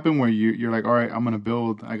this ever happened where you're like, all right, I'm gonna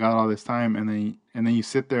build, I got all this time, and then you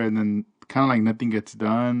sit there and then kind of like nothing gets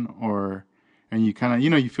done, and you kind of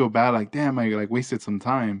you feel bad, like, damn, I like wasted some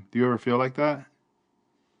time. Do you ever feel like that?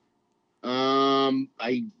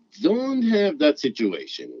 I don't have that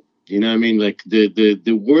situation. I mean, like,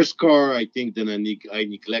 the worst car I think that I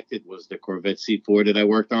neglected was the Corvette C4 that I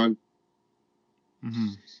worked on.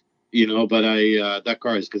 Mm-hmm. But that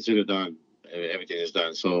car is considered done. Everything is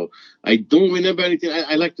done. So I don't remember anything.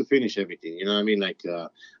 I like to finish everything. You know what I mean? Like,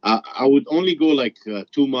 I would only go like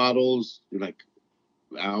 2 models. Like,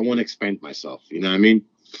 I want to expand myself. You know what I mean?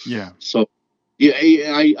 Yeah. So yeah,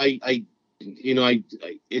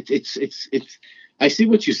 it's. I see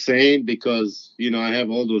what you're saying, because I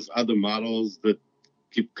have all those other models that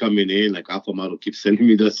keep coming in. Like, Alpha Model keeps sending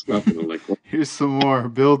me that stuff, and I'm like, oh. Here's some more.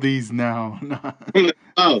 Build these now.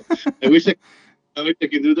 Oh, I wish I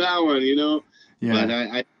could do that one. Yeah.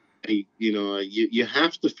 But you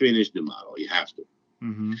have to finish the model. You have to.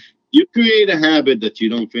 Mm-hmm. You create a habit that you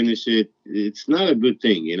don't finish it. It's not a good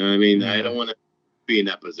thing. You know what I mean? Yeah. I don't want to be in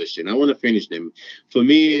that position. I want to finish them. For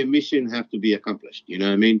me, a mission have to be accomplished. You know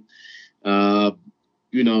what I mean?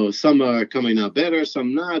 Some are coming out better,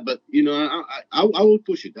 some not. But I will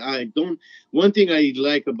push it. One thing I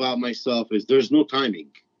like about myself is there's no timing.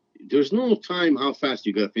 There's no time how fast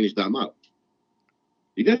you got to finish that model.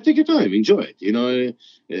 You got to take your time, enjoy it.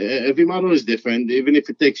 Every model is different. Even if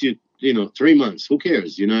it takes you, 3 months, who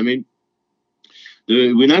cares? You know what I mean?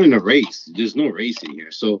 We're not in a race. There's no racing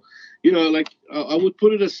here. So, like, I would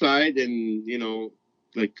put it aside and,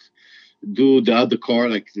 like, do the other car,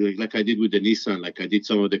 like I did with the Nissan. Like, I did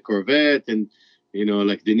some of the Corvette, and,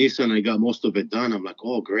 like the Nissan, I got most of it done. I'm like,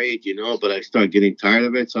 oh, great, but I started getting tired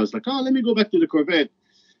of it. So I was like, oh, let me go back to the Corvette.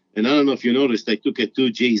 And I don't know if you noticed, I took a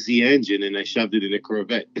 2JZ engine and I shoved it in a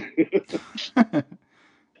Corvette.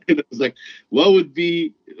 And I was like,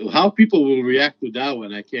 how people will react to that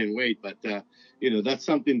one? I can't wait. But, that's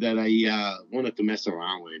something that I wanted to mess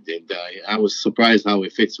around with. And I was surprised how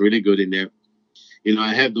it fits really good in there.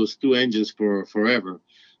 I have those 2 engines for forever.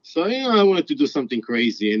 So, I wanted to do something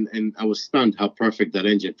crazy. And I was stunned how perfect that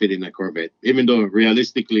engine fit in a Corvette, even though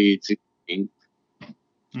realistically it's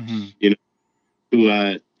mm-hmm.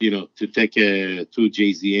 To take a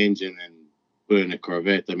 2JZ engine and put in a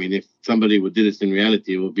Corvette. I mean, if somebody would do this in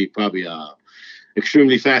reality, it would be probably a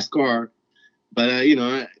extremely fast car. But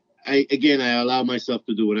I allow myself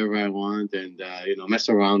to do whatever I want and mess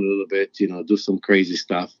around a little bit, do some crazy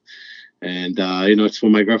stuff. And it's for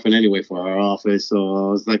my girlfriend anyway, for our office. So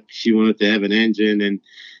I was like, she wanted to have an engine, and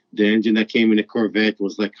the engine that came in the Corvette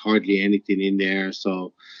was like hardly anything in there.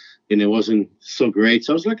 So and it wasn't so great.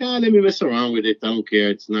 So I was like, let me mess around with it. I don't care.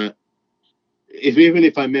 It's not if even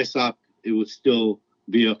if I mess up, it would still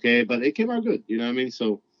be okay. But it came out good. You know what I mean?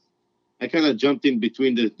 So I kind of jumped in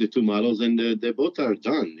between the two models, and they both are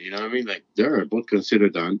done. You know what I mean? Like they're both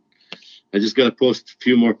considered done. I just gotta post a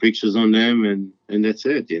few more pictures on them, and that's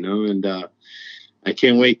it. And I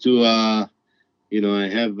can't wait to. I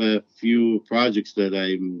have a few projects that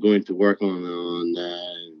I'm going to work on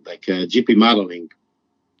like GP modeling.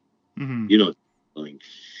 Mm-hmm. Modeling.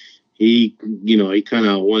 He kind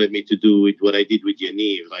of wanted me to do with what I did with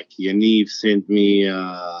Yaniv. Like Yaniv sent me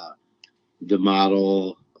the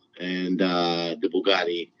model and the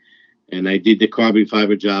Bugatti, and I did the carbon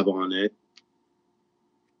fiber job on it,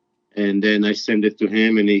 and then I sent it to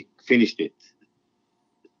him, and he finished it.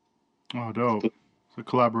 Oh, dope. So, It's a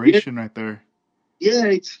collaboration right there. yeah,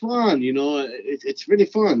 it's fun. It's really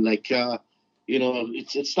fun. Like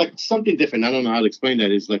it's like something different. I don't know how to explain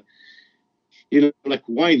that. It's like like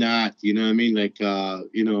why not? You know what I mean? Like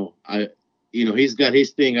he's got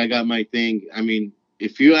his thing, I got my thing. I mean,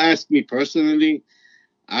 if you ask me personally,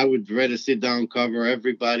 I would rather sit down, cover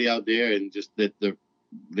everybody out there, and just let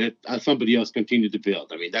somebody else continue to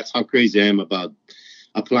build. I mean, that's how crazy I am about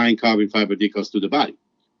applying carbon fiber decals to the body.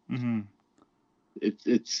 Mm-hmm.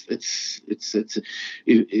 It's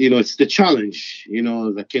the challenge.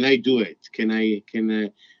 Like, can I do it? Can I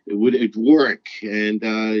would it work? And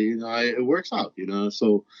it works out.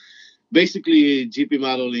 So basically, GP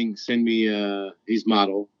Modeling sent me his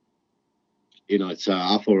model. It's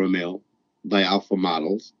Alfa Romeo by Alfa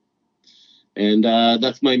Models. And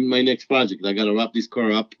that's my next project. I got to wrap this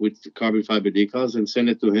car up with carbon fiber decals and send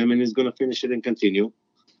it to him, and he's going to finish it and continue.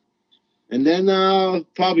 And then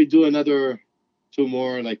probably do another two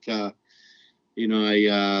more. Like, I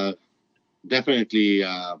definitely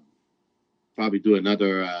probably do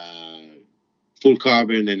another full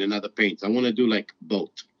carbon and another paint. I want to do like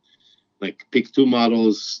both. Like pick two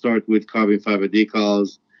models, start with carbon fiber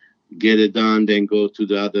decals, get it done, then go to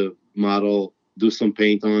the other model, do some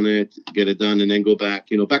paint on it, get it done, and then go back,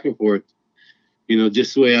 back and forth.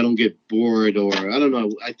 Just so I don't get bored, or I don't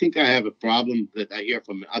know. I think I have a problem that I hear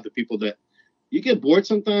from other people, that you get bored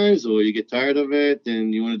sometimes, or you get tired of it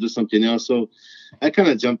and you want to do something else. So I kind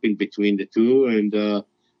of jump in between the two, and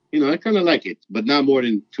I kind of like it, but not more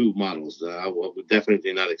than two models. I would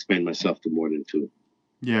definitely not expand myself to more than two.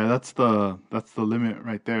 Yeah, that's the limit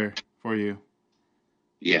right there for you.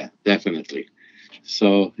 Yeah, definitely.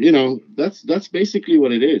 So that's basically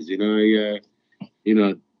what it is.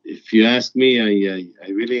 If you ask me, I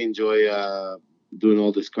really enjoy doing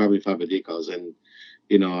all this carbon fiber decals, and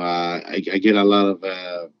I get a lot of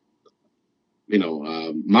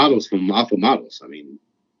models from Alpha Models. I mean,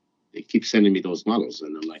 they keep sending me those models,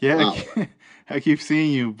 and I'm like, Yeah, wow. I keep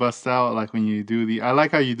seeing you bust out like when you do the. I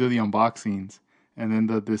like how you do the unboxings and then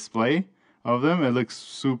the display of them. It looks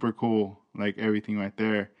super cool, like everything right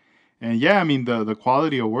there. And yeah, I mean the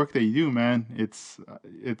quality of work that you do, man. It's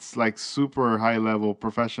like super high level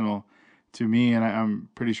professional to me, and I'm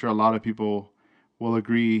pretty sure a lot of people will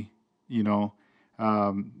agree. You know,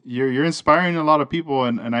 you're inspiring a lot of people,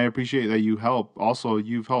 and I appreciate that you help. Also,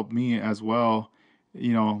 you've helped me as well.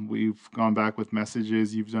 We've gone back with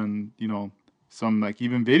messages. You've done, some like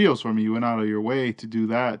even videos for me. You went out of your way to do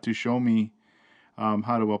that, to show me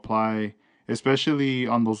how to apply, especially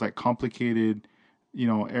on those like complicated,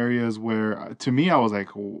 areas where to me I was like,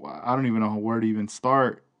 I don't even know where to even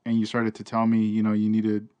start. And you started to tell me, you need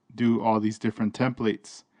to do all these different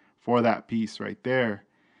templates for that piece right there.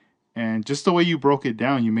 And just the way you broke it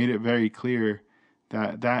down, you made it very clear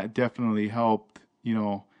that that definitely helped,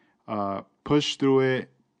 push through it.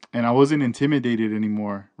 And I wasn't intimidated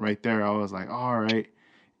anymore right there. I was like, all right.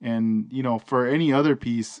 And, for any other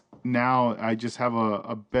piece, now I just have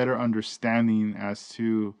a better understanding as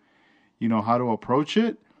to, how to approach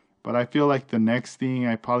it. But I feel like the next thing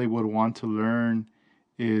I probably would want to learn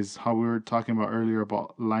is how we were talking about earlier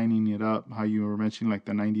about lining it up, how you were mentioning like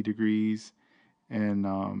the 90 degrees,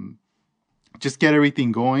 and just get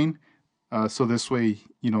everything going. So this way,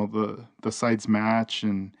 the sides match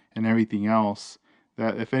and everything else.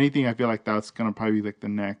 That if anything, I feel like that's gonna probably be like the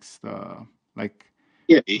next like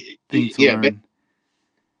Yeah, thing to yeah. learn.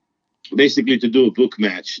 Basically, to do a book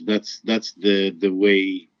match, that's the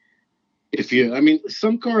way. If you, I mean,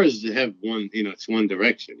 some cars have one, it's one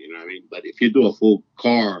direction, I mean. But if you do a full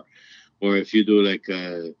car, or if you do like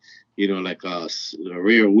like a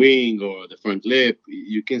rear wing or the front lip,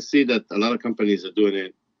 you can see that a lot of companies are doing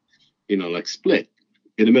it, like split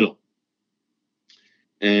in the middle.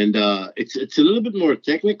 And it's a little bit more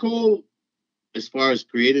technical as far as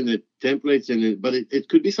creating the templates, but it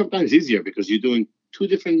could be sometimes easier because you're doing two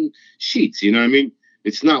different sheets. You know what I mean?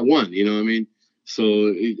 It's not one. You know what I mean? So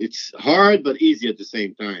it's hard but easy at the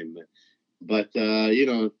same time. But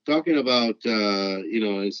talking about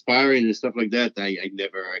inspiring and stuff like that, I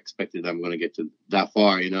never expected I'm going to get to that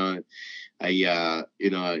far. I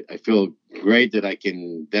feel great that I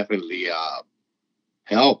can definitely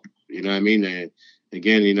help. You know what I mean?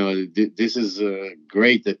 Again, this is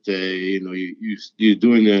great that you're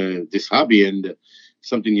doing this hobby and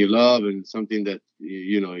something you love and something that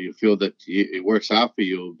you feel that it works out for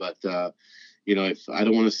you. But if I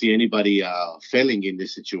don't want to see anybody failing in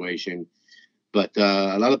this situation. But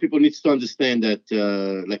a lot of people need to understand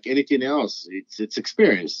that, like anything else, it's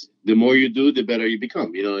experience. The more you do, the better you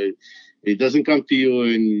become. It doesn't come to you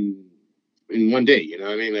in one day. You know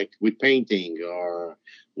what I mean? Like with painting or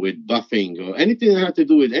with buffing or anything that has to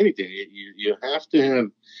do with anything. You have to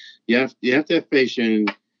have to have patience.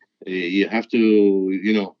 You have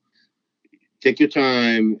to take your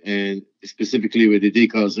time, and specifically with the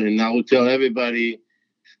decals. And I would tell everybody,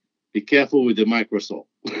 be careful with the microsol.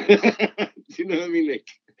 You know what I mean? Like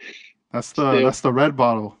That's the red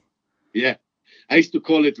bottle. yeah, I used to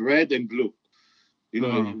call it red and blue. You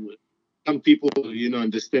know, Oh. some people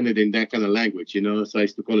understand it in that kind of language. So I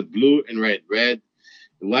used to call it blue and red. Red.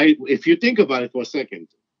 Why? If you think about it for a second,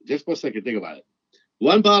 just for a second, think about it.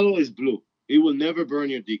 One bottle is blue. It will never burn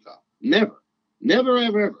your decal. Never, never,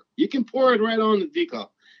 ever, ever. You can pour it right on the decal.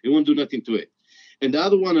 It won't do nothing to it. And the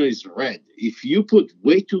other one is red. If you put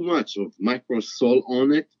way too much of microsol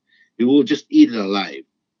on it, it will just eat it alive.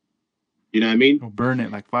 You know what I mean? It'll burn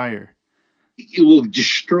it like fire. It will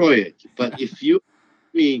destroy it. But if you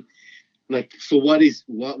mean like, so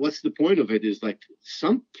what's the point of it? Is like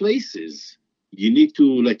some places you need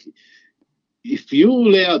to, like, if you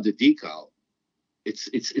lay out the decal,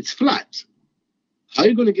 it's flat. How are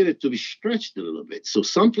you going to get it to be stretched a little bit? So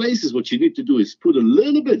some places what you need to do is put a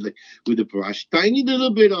little bit, like with a brush, tiny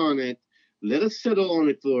little bit on it, let it settle on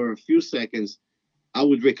it for a few seconds. I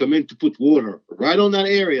would recommend to put water right on that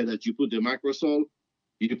area that you put the microsol.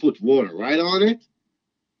 You put water right on it.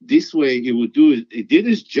 This way it did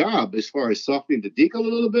its job as far as softening the decal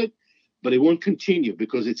a little bit, but it won't continue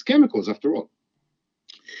because it's chemicals after all.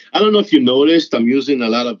 I don't know if you noticed, I'm using a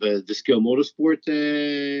lot of the Scale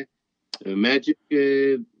Motorsport Magic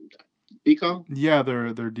decal. Yeah,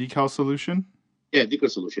 their decal solution. Yeah, decal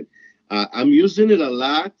solution. I'm using it a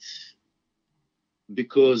lot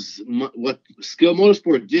because what Scale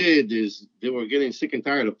Motorsport did is they were getting sick and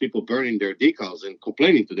tired of people burning their decals and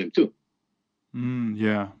complaining to them too.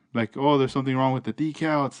 Yeah. Like, oh, there's something wrong with the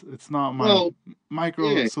decal. It's not my Well, micro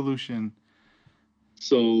yeah. solution.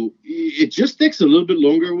 So it just takes a little bit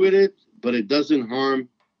longer with it, but it doesn't harm.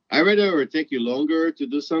 I rather it take you longer to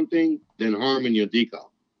do something than harming your decal.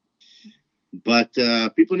 But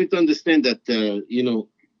people need to understand that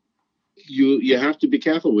you have to be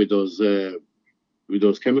careful with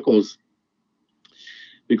those chemicals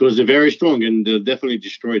because they're very strong and they'll definitely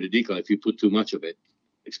destroy the decal if you put too much of it.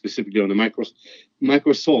 Specifically on the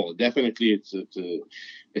microsol, definitely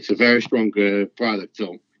it's a very strong product.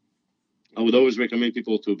 So I would always recommend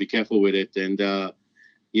people to be careful with it and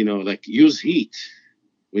like use heat.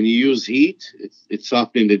 When you use heat, it's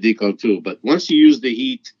softening the decal too. But once you use the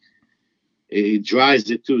heat, it dries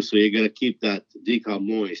it too. So you got to keep that decal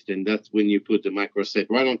moist, and that's when you put the microset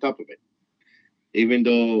right on top of it. Even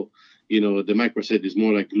though the microset is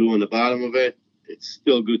more like glue on the bottom of it, it's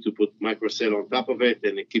still good to put microset on top of it,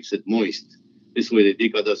 and it keeps it moist. This way, the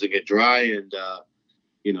decal doesn't get dry, and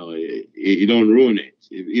you don't ruin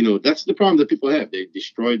it. That's the problem that people have. They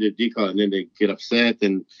destroy the decal, and then they get upset,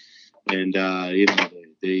 and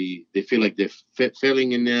they feel like they're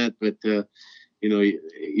failing in that. But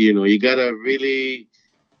you gotta really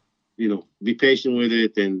be patient with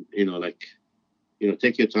it, and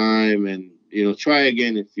take your time and try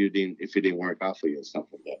again if you didn't work out for you and stuff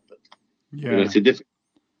like that. But Yeah. it's a different.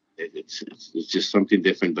 It's just something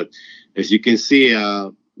different. But as you can see,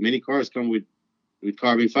 many cars come with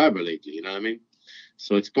carbon fiber lately. You know what I mean?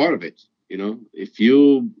 So it's part of it. If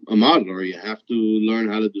you a modeler, you have to learn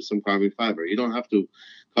how to do some carbon fiber. You don't have to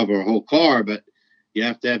cover a whole car, but you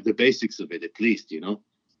have to have the basics of it at least.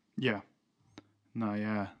 Yeah. No,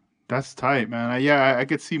 yeah. That's tight, man. I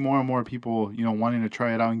could see more and more people, wanting to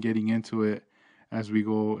try it out and getting into it as we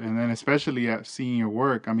go. And then especially at seeing your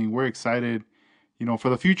work. I mean, we're excited, for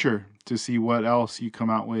the future to see what else you come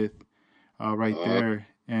out with right Uh, there.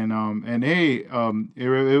 And hey,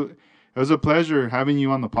 it was a pleasure having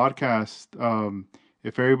you on the podcast.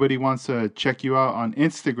 If everybody wants to check you out on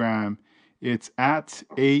Instagram, it's at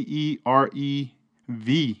AEREV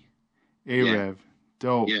Yeah. Arev.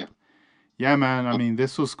 Dope. Yeah. Yeah, man. I mean,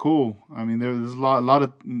 this was cool. I mean, there's a lot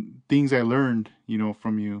of things I learned,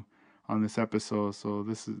 from you on this episode. So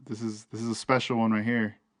this is a special one right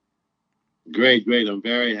here. Great, great. I'm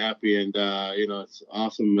very happy, and it's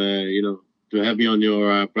awesome. To have me on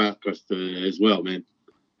your broadcast as well, man.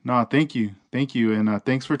 No, thank you, and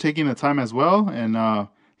thanks for taking the time as well. And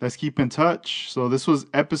let's keep in touch. So this was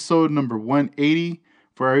episode number 180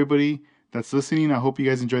 for everybody that's listening. I hope you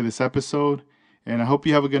guys enjoyed this episode, and I hope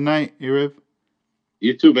you have a good night, Iriv.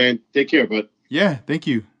 You too, man. Take care, bud. Yeah, thank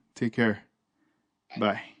you. Take care.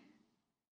 Bye.